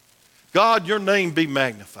 God, your name be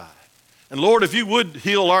magnified. And Lord, if you would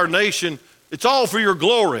heal our nation, it's all for your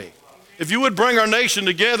glory. If you would bring our nation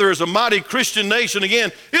together as a mighty Christian nation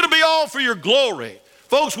again, it'll be all for your glory.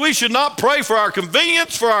 Folks, we should not pray for our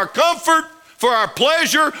convenience, for our comfort, for our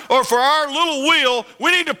pleasure, or for our little will.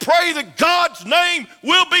 We need to pray that God's name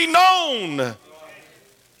will be known. The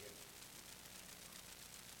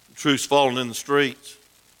truth's falling in the streets.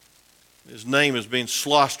 His name is being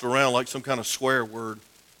sloshed around like some kind of swear word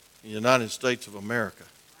in the United States of America.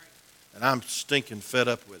 And I'm stinking fed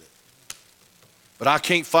up with it. But I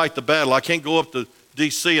can't fight the battle. I can't go up to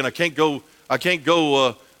D.C. and I can't vote,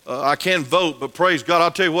 but praise God,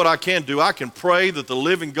 I'll tell you what I can do. I can pray that the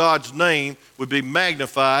living God's name would be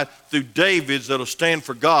magnified through Davids that'll stand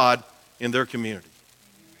for God in their community.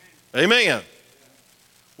 Amen.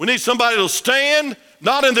 We need somebody that'll stand,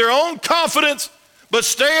 not in their own confidence, but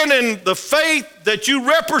stand in the faith that you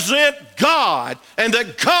represent God, and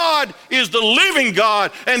that God is the living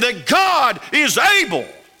God, and that God is able.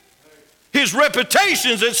 His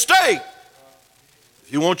reputation's at stake.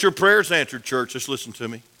 If you want your prayers answered, church, just listen to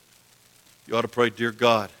me. You ought to pray, dear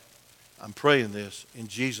God, I'm praying this in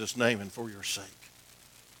Jesus' name and for your sake.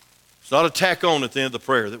 It's not a tack on at the end of the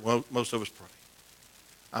prayer that most of us pray.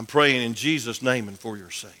 I'm praying in Jesus' name and for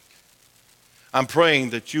your sake. I'm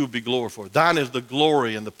praying that you will be glorified. Thine is the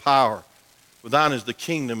glory and the power. For thine is the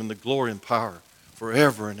kingdom and the glory and power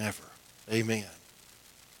forever and ever. Amen.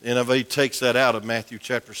 The NIV takes that out of Matthew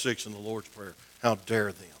chapter 6 in the Lord's Prayer. How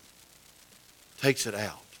dare them. Takes it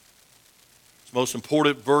out. It's the most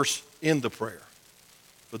important verse in the prayer.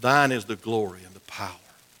 For thine is the glory and the power.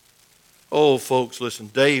 Oh, folks, listen,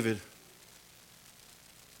 David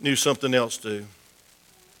knew something else too.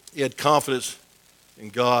 He had confidence in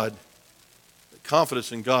God.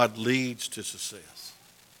 Confidence in God leads to success.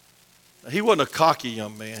 Now, he wasn't a cocky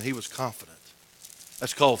young man. He was confident.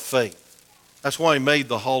 That's called faith. That's why he made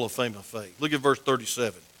the Hall of Fame of faith. Look at verse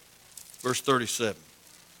 37. Verse 37.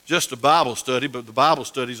 Just a Bible study, but the Bible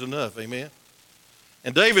study's enough. Amen.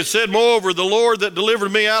 And David said, moreover, the Lord that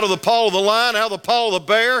delivered me out of the paw of the lion, out of the paw of the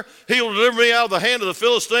bear, he will deliver me out of the hand of the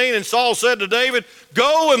Philistine. And Saul said to David,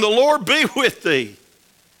 go and the Lord be with thee.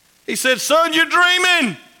 He said, son, you're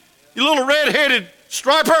dreaming. You little red-headed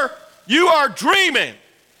striper, you are dreaming.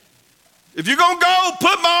 If you're going to go,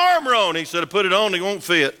 put my armor on. He said, put it on, it won't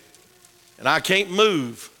fit. And I can't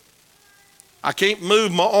move. I can't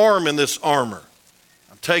move my arm in this armor.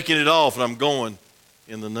 I'm taking it off and I'm going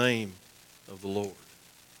in the name of the Lord.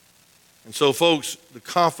 And so, folks, the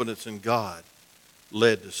confidence in God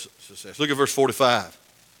led to success. Look at verse 45.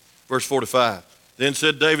 Verse 45. Then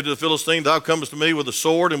said David to the Philistine, thou comest to me with a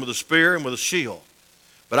sword and with a spear and with a shield.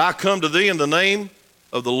 But I come to thee in the name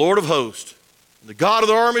of the Lord of hosts, and the God of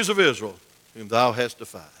the armies of Israel, whom thou hast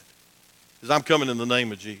defied. He says, I'm coming in the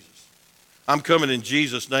name of Jesus. I'm coming in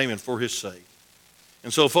Jesus' name and for his sake.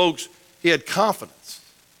 And so, folks, he had confidence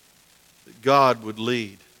that God would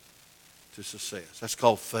lead to success. That's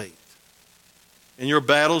called faith. In your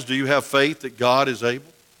battles, do you have faith that God is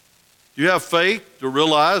able? Do you have faith to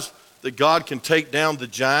realize that God can take down the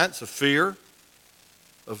giants of fear,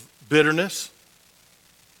 of bitterness,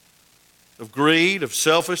 of greed, of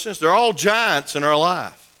selfishness? They're all giants in our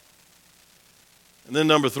life. And then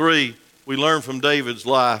number 3, we learn from David's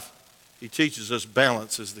life, he teaches us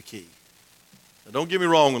balance is the key. Now don't get me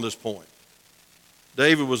wrong on this point.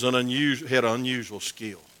 David was had an unusual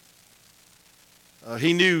skill.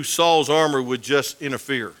 He knew Saul's armor would just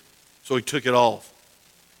interfere, so he took it off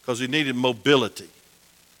because he needed mobility.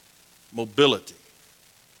 Mobility.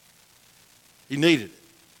 He needed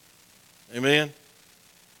it. Amen?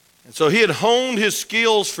 And so he had honed his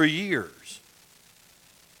skills for years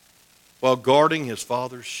while guarding his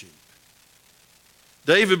father's sheep.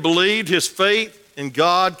 David believed his faith in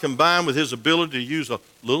God combined with his ability to use a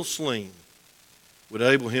little sling would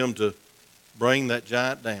enable him to bring that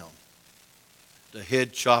giant down to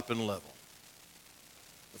head chopping level.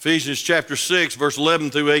 Ephesians chapter 6, verse 11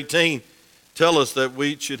 through 18 tell us that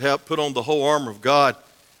we should have put on the whole armor of God,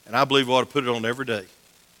 and I believe we ought to put it on every day.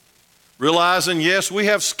 Realizing, yes, we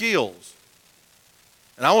have skills.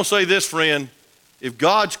 And I want to say this, friend, if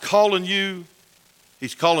God's calling you,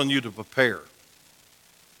 he's calling you to prepare.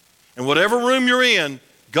 And whatever room you're in,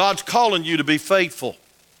 God's calling you to be faithful.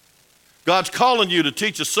 God's calling you to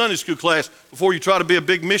teach a Sunday school class before you try to be a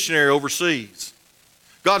big missionary overseas.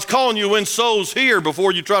 God's calling you to win souls here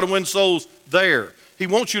before you try to win souls there. He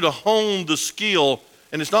wants you to hone the skill,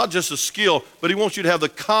 and it's not just a skill, but he wants you to have the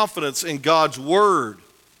confidence in God's word.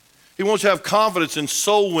 He wants you to have confidence in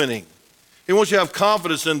soul winning. He wants you to have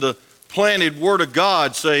confidence in the planted word of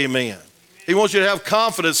God, say amen. He wants you to have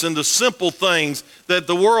confidence in the simple things that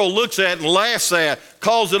the world looks at and laughs at,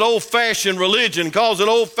 calls it old-fashioned religion, calls it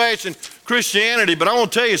old-fashioned Christianity. But I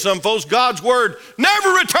want to tell you something, folks, God's word never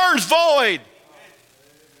returns void.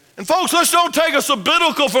 And folks, let's don't take a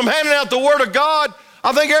sabbatical from handing out the word of God.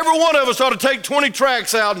 I think every one of us ought to take 20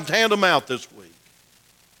 tracts out and hand them out this week.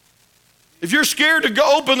 If you're scared to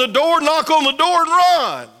go open the door, knock on the door and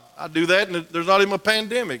run. I do that, and there's not even a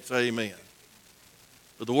pandemic, say amen.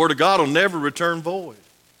 But the word of God will never return void.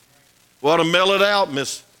 We ought to mail it out,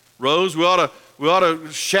 Miss Rose. We ought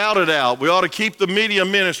to shout it out. We ought to keep the media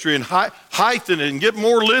ministry and heighten it and get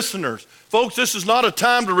more listeners. Folks, this is not a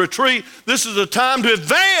time to retreat. This is a time to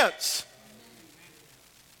advance.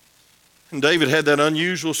 And David had that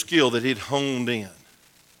unusual skill that he'd honed in.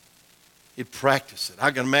 He'd practiced it.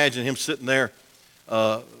 I can imagine him sitting there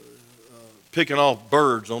picking off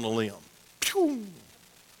birds on a limb. Pew!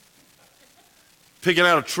 Picking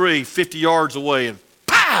out a tree 50 yards away and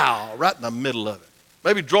pow, right in the middle of it.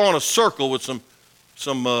 Maybe drawing a circle with some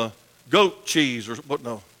goat cheese or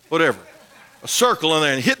whatever. A circle in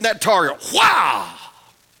there and hitting that target. Wow!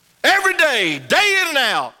 Every day, day in and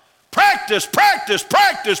out. Practice, practice,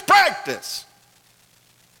 practice, practice.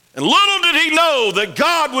 And little did he know that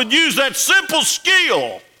God would use that simple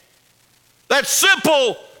skill, that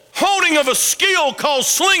simple honing of a skill called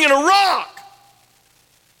slinging a rock,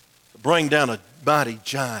 to bring down a mighty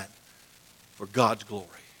giant for God's glory.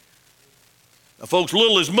 Now, folks,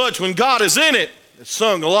 little is much when God is in it. It's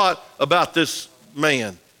sung a lot about this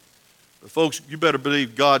man. But folks, you better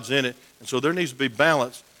believe God's in it. And so there needs to be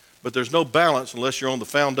balance. But there's no balance unless you're on the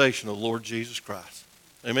foundation of the Lord Jesus Christ.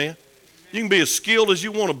 Amen? You can be as skilled as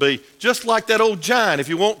you want to be, just like that old giant if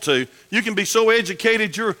you want to. You can be so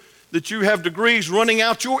educated that you have degrees running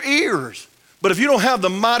out your ears. But if you don't have the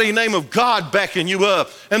mighty name of God backing you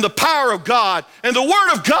up, and the power of God, and the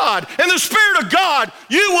word of God, and the Spirit of God,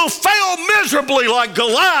 you will fail miserably like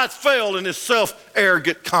Goliath failed in his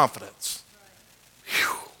self-arrogant confidence.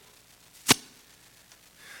 Whew.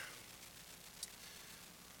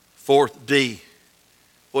 Fourth D,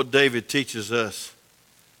 what David teaches us,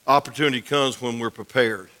 opportunity comes when we're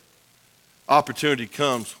prepared. Opportunity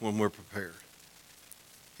comes when we're prepared.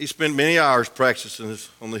 He spent many hours practicing this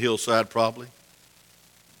on the hillside probably.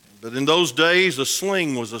 But in those days, a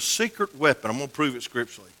sling was a secret weapon. I'm going to prove it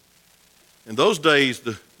scripturally. In those days,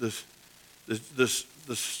 the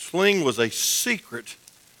sling was a secret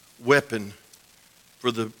weapon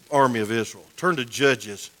for the army of Israel. Turn to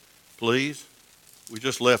Judges, please. We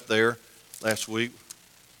just left there last week.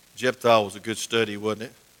 Jephthah was a good study, wasn't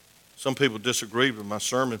it? Some people disagreed with my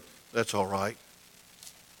sermon. That's all right.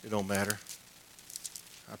 It don't matter.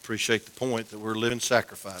 I appreciate the point that we're living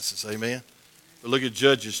sacrifices. Amen. But look at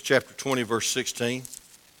Judges chapter 20, verse 16.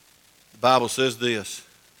 The Bible says this.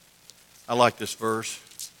 I like this verse.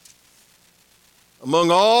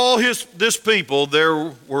 Among all this people,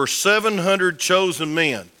 there were 700 chosen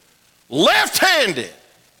men, left-handed.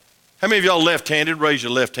 How many of y'all left-handed? Raise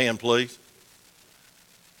your left hand, please.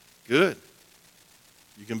 Good.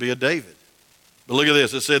 You can be a David. But look at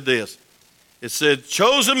this. It said this. It said,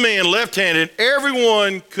 chosen men, left-handed,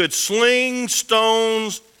 everyone could sling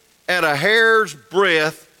stones at a hair's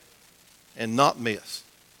breadth and not miss.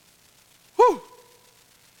 Whew.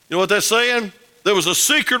 You know what that's saying? There was a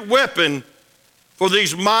secret weapon for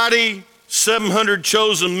these mighty 700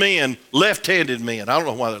 chosen men, left-handed men. I don't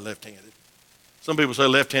know why they're left-handed. Some people say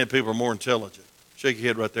left-handed people are more intelligent. Shake your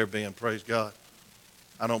head right there, Ben. Praise God.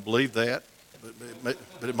 I don't believe that,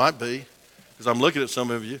 but it might be, because I'm looking at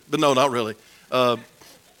some of you. But no, not really. But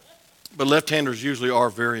left-handers usually are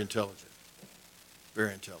very intelligent.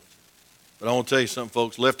 Very intelligent. But I want to tell you something,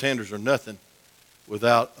 folks. Left-handers are nothing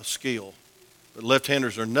without a skill. But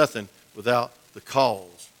left-handers are nothing without the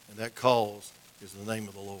cause. And that cause is the name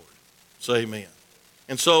of the Lord. Say amen.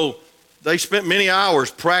 And so they spent many hours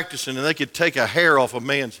practicing, and they could take a hair off a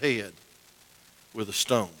man's head with a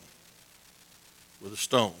stone. With a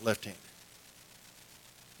stone, left-handed.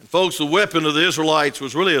 And folks, the weapon of the Israelites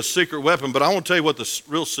was really a secret weapon, but I want to tell you what the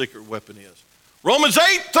real secret weapon is. Romans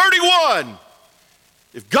 8:31.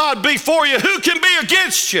 If God be for you, who can be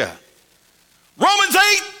against you? Romans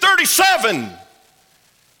 8:37.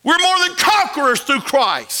 We're more than conquerors through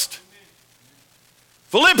Christ.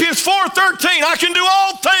 Philippians 4:13. I can do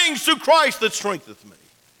all things through Christ that strengtheneth me.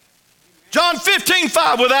 John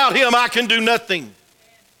 15:5. Without him I can do nothing.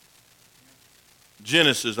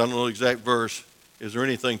 Genesis, I don't know the exact verse. Is there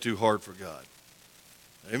anything too hard for God?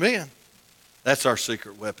 Amen. That's our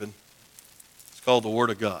secret weapon. It's called the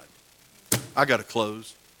Word of God. I got to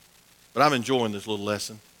close, but I'm enjoying this little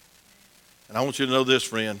lesson. And I want you to know this,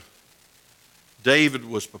 friend. David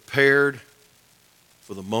was prepared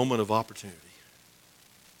for the moment of opportunity.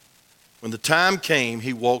 When the time came,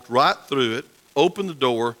 he walked right through it, opened the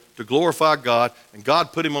door to glorify God, and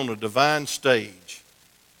God put him on a divine stage,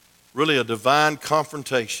 really a divine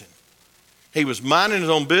confrontation. He was minding his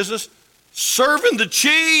own business, serving the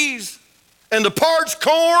cheese and the parched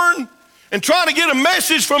corn, and trying to get a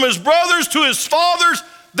message from his brothers to his fathers.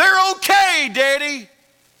 They're okay, Daddy.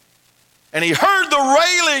 And he heard the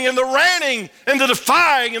railing and the ranting and the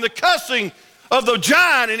defying and the cussing of the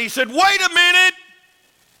giant, and he said, wait a minute.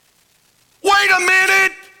 Wait a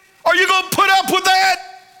minute. Are you going to put up with that?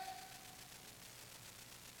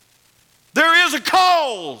 There is a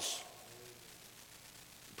cause.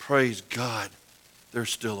 Praise God, there's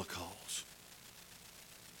still a cause.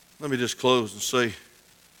 Let me just close and say,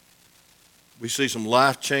 we see some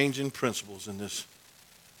life-changing principles in this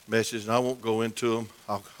message, and I won't go into them.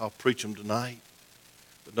 I'll preach them tonight.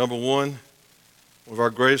 But number one of our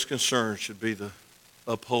greatest concerns should be to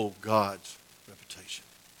uphold God's reputation.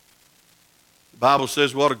 The Bible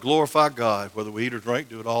says we ought to glorify God, whether we eat or drink,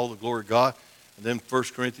 do it all to the glory of God. And then 1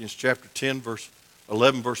 Corinthians chapter 10, verse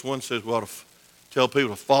 11, verse 1 says we ought to tell people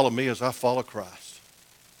to follow me as I follow Christ.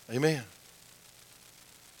 Amen.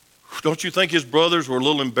 Don't you think his brothers were a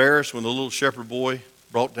little embarrassed when the little shepherd boy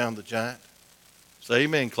brought down the giant? Say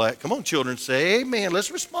amen, clap. Come on, children, say amen.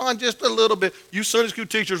 Let's respond just a little bit. You Sunday school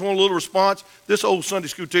teachers want a little response. This old Sunday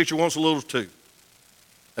school teacher wants a little too.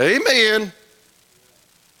 Amen.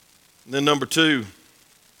 And then number two,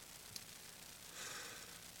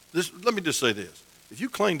 let me just say this. If you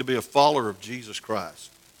claim to be a follower of Jesus Christ,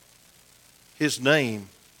 his name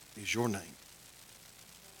is your name.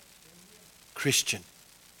 Christian.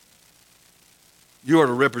 You are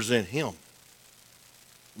to represent him.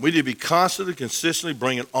 We need to be constantly, consistently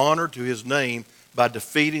bringing honor to his name by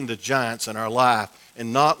defeating the giants in our life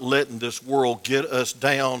and not letting this world get us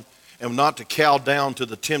down, and not to cow down to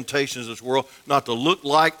the temptations of this world, not to look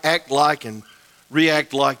like, act like, and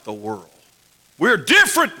react like the world. We're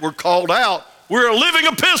different. We're called out. We're living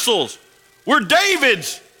epistles. We're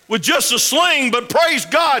Davids with just a sling, but praise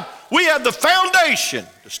God, we have the foundation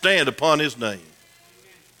to stand upon his name.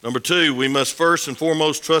 Number two, we must first and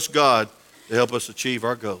foremost trust God to help us achieve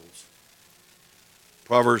our goals.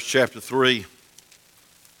 Proverbs chapter 3,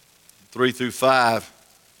 3 through 5,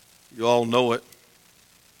 you all know it.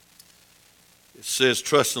 It says,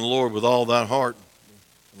 trust in the Lord with all thine heart,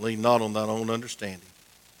 and lean not on thine own understanding.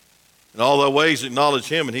 In all thy ways acknowledge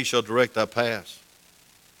him, and he shall direct thy paths.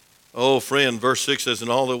 Oh, friend, verse 6 says, in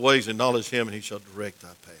all thy ways acknowledge him, and he shall direct thy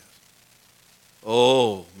paths.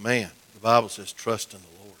 Oh, man, the Bible says trust in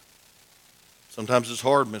the Lord. Sometimes it's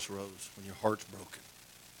hard, Miss Rose, when your heart's broken,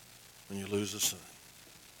 when you lose a son,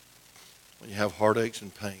 when you have heartaches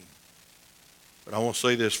and pain. But I want to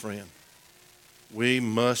say this, friend. we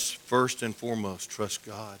must first and foremost trust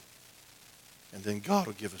God, and then God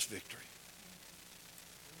will give us victory.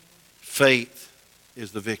 Faith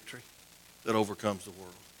is the victory that overcomes the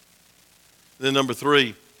world. Then number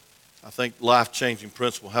 3, I think life-changing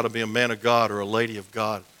principle, how to be a man of God or a lady of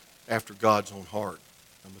God after God's own heart.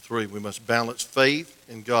 Number 3, we must balance faith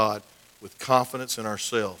in God with confidence in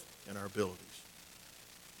ourselves and our abilities.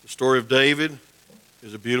 The story of David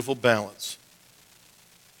is a beautiful balance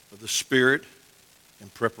of the spirit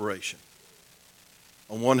and preparation.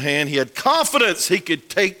 On one hand, he had confidence he could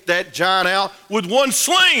take that giant out with one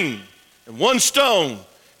sling and one stone.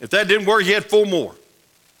 If that didn't work, he had 4 more.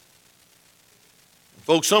 And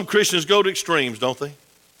folks, some Christians go to extremes, don't they?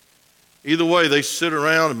 Either way, they sit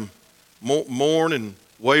around and mourn and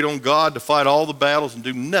wait on God to fight all the battles and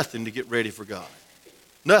do nothing to get ready for God.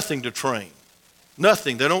 Nothing to train.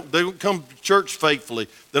 Nothing. They don't come to church faithfully.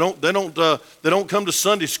 They don't come to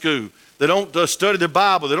Sunday school. They don't study the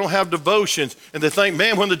Bible. They don't have devotions. And they think,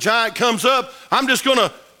 man, when the giant comes up, I'm just going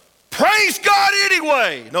to praise God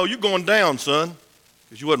anyway. No, you're going down, son,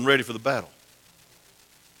 because you wasn't ready for the battle.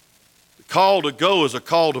 The call to go is a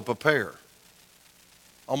call to prepare.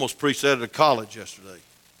 Almost preached that at a college yesterday.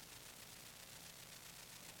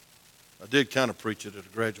 I did kind of preach it at a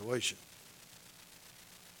graduation.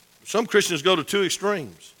 Some Christians go to 2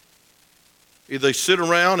 extremes. Either they sit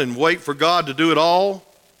around and wait for God to do it all,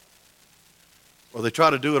 or they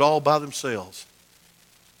try to do it all by themselves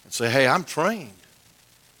and say, hey, I'm trained.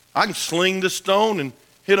 I can sling this stone and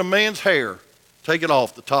hit a man's hair, take it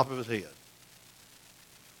off the top of his head.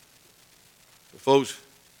 But folks,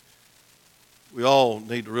 we all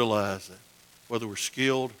need to realize that whether we're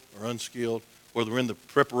skilled or unskilled, whether we're in the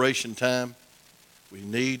preparation time, we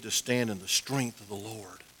need to stand in the strength of the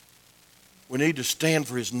Lord. We need to stand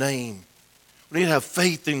for his name. We need to have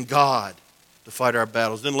faith in God to fight our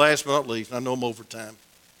battles. Then last but not least, I know I'm over time,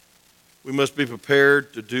 we must be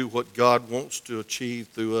prepared to do what God wants to achieve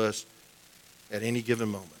through us at any given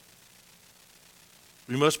moment.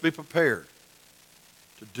 We must be prepared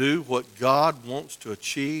to do what God wants to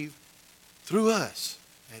achieve through us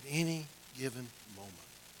at any given moment.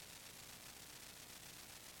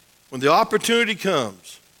 When the opportunity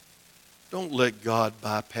comes, don't let God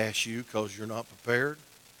bypass you because you're not prepared.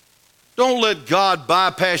 Don't let God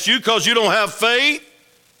bypass you because you don't have faith.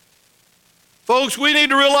 Folks, we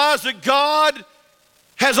need to realize that God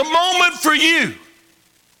has a moment for you.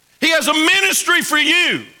 He has a ministry for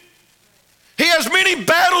you. He has many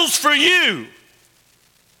battles for you.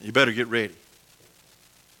 You better get ready.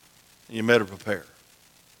 And you better prepare.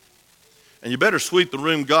 And you better sweep the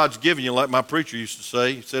room God's given you, like my preacher used to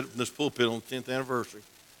say. He said it from this pulpit on the 10th anniversary.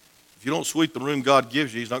 If you don't sweep the room God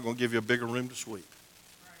gives you, he's not going to give you a bigger room to sweep.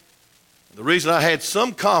 And the reason I had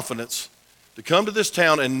some confidence to come to this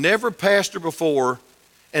town and never pastored before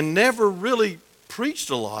and never really preached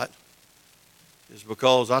a lot is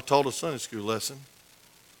because I taught a Sunday school lesson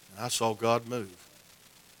and I saw God move.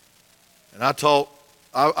 And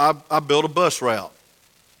I built a bus route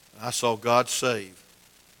and I saw God save.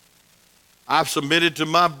 I've submitted to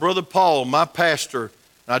my brother Paul, my pastor,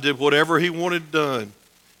 and I did whatever he wanted done.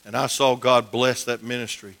 And I saw God bless that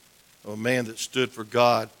ministry of a man that stood for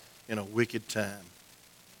God in a wicked time.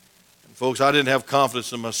 And folks, I didn't have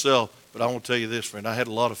confidence in myself, but I want to tell you this, friend. I had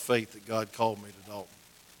a lot of faith that God called me to Dalton.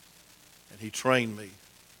 And he trained me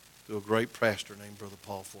through a great pastor named Brother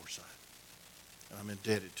Paul Forsyth. And I'm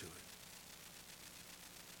indebted to it.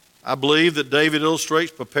 I believe that David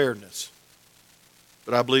illustrates preparedness.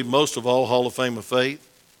 But I believe most of all, Hall of Fame of Faith,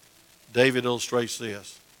 David illustrates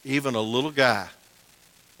this. Even a little guy,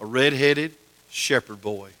 a red-headed shepherd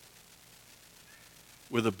boy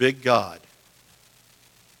with a big God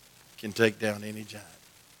can take down any giant.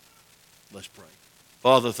 Let's pray.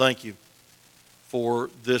 Father, thank you for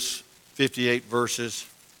this 58 verses.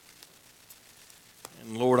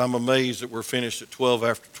 And Lord, I'm amazed that we're finished at 12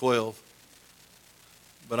 after 12.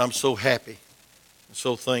 But I'm so happy and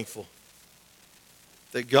so thankful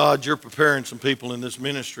that God, you're preparing some people in this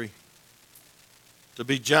ministry to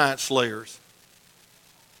be giant slayers.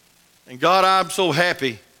 And God, I'm so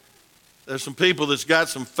happy there's some people that's got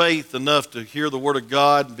some faith enough to hear the Word of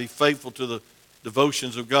God and be faithful to the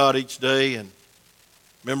devotions of God each day and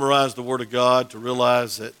memorize the Word of God to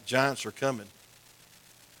realize that giants are coming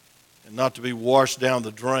and not to be washed down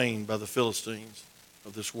the drain by the Philistines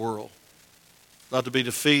of this world, not to be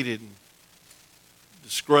defeated and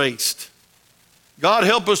disgraced. God,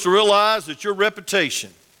 help us to realize that your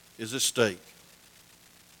reputation is at stake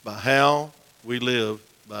by how we live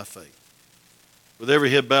by faith. With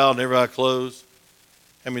every head bowed and every eye closed,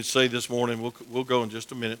 let me say this morning, we'll go in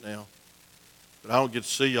just a minute now. But I don't get to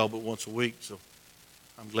see y'all but once a week, so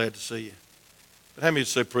I'm glad to see you. But how many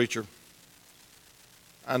say, preacher,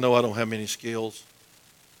 I know I don't have many skills.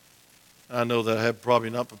 I know that I have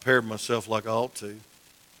probably not prepared myself like I ought to.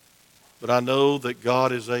 But I know that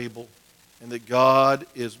God is able and that God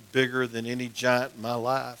is bigger than any giant in my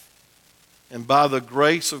life. And by the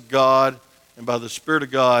grace of God and by the Spirit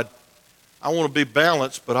of God, I want to be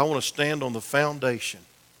balanced, but I want to stand on the foundation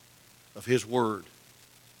of His Word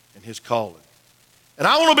and His calling. And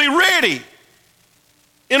I want to be ready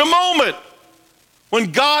in a moment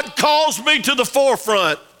when God calls me to the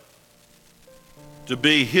forefront to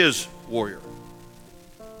be His warrior,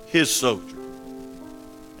 His soldier,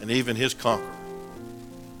 and even His conqueror.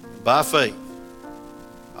 And by faith,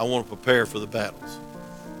 I want to prepare for the battles.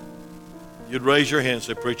 You'd raise your hand and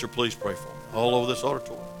say, preacher, please pray for me. All over this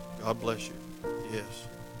auditorium. God bless you. Yes.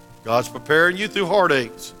 God's preparing you through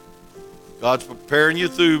heartaches. God's preparing you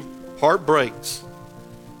through heartbreaks.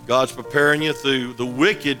 God's preparing you through the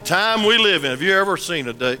wicked time we live in. Have you ever seen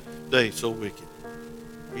a day so wicked?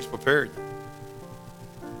 He's prepared you.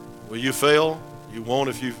 Will you fail? You won't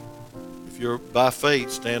if you're by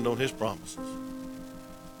faith, stand on His promises.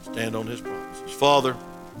 Stand on His promises. Father,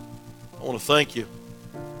 I want to thank you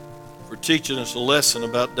for teaching us a lesson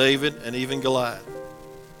about David and even Goliath.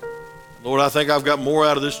 Lord, I think I've got more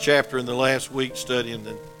out of this chapter in the last week studying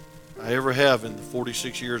than I ever have in the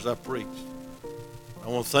 46 years I've preached. I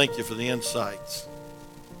want to thank you for the insights.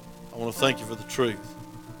 I want to thank you for the truth.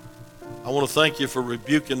 I want to thank you for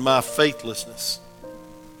rebuking my faithlessness.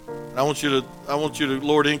 And I want you to,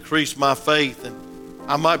 Lord, increase my faith. And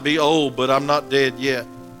I might be old, but I'm not dead yet.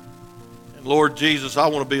 And Lord Jesus, I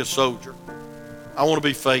want to be a soldier. I want to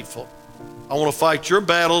be faithful. I want to fight your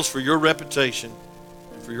battles for your reputation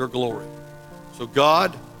and for your glory. So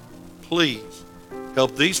God, please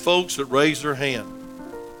help these folks that raise their hand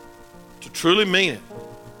to truly mean it.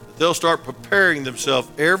 That they'll start preparing themselves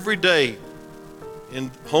every day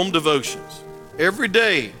in home devotions, every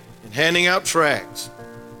day in handing out tracts,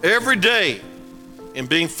 every day in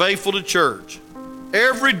being faithful to church,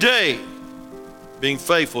 every day being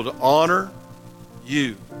faithful to honor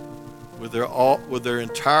you with their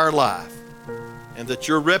entire life, and that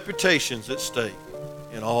your reputation's at stake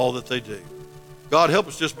in all that they do. God, help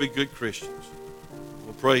us just be good Christians.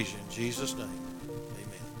 We'll praise you in Jesus' name.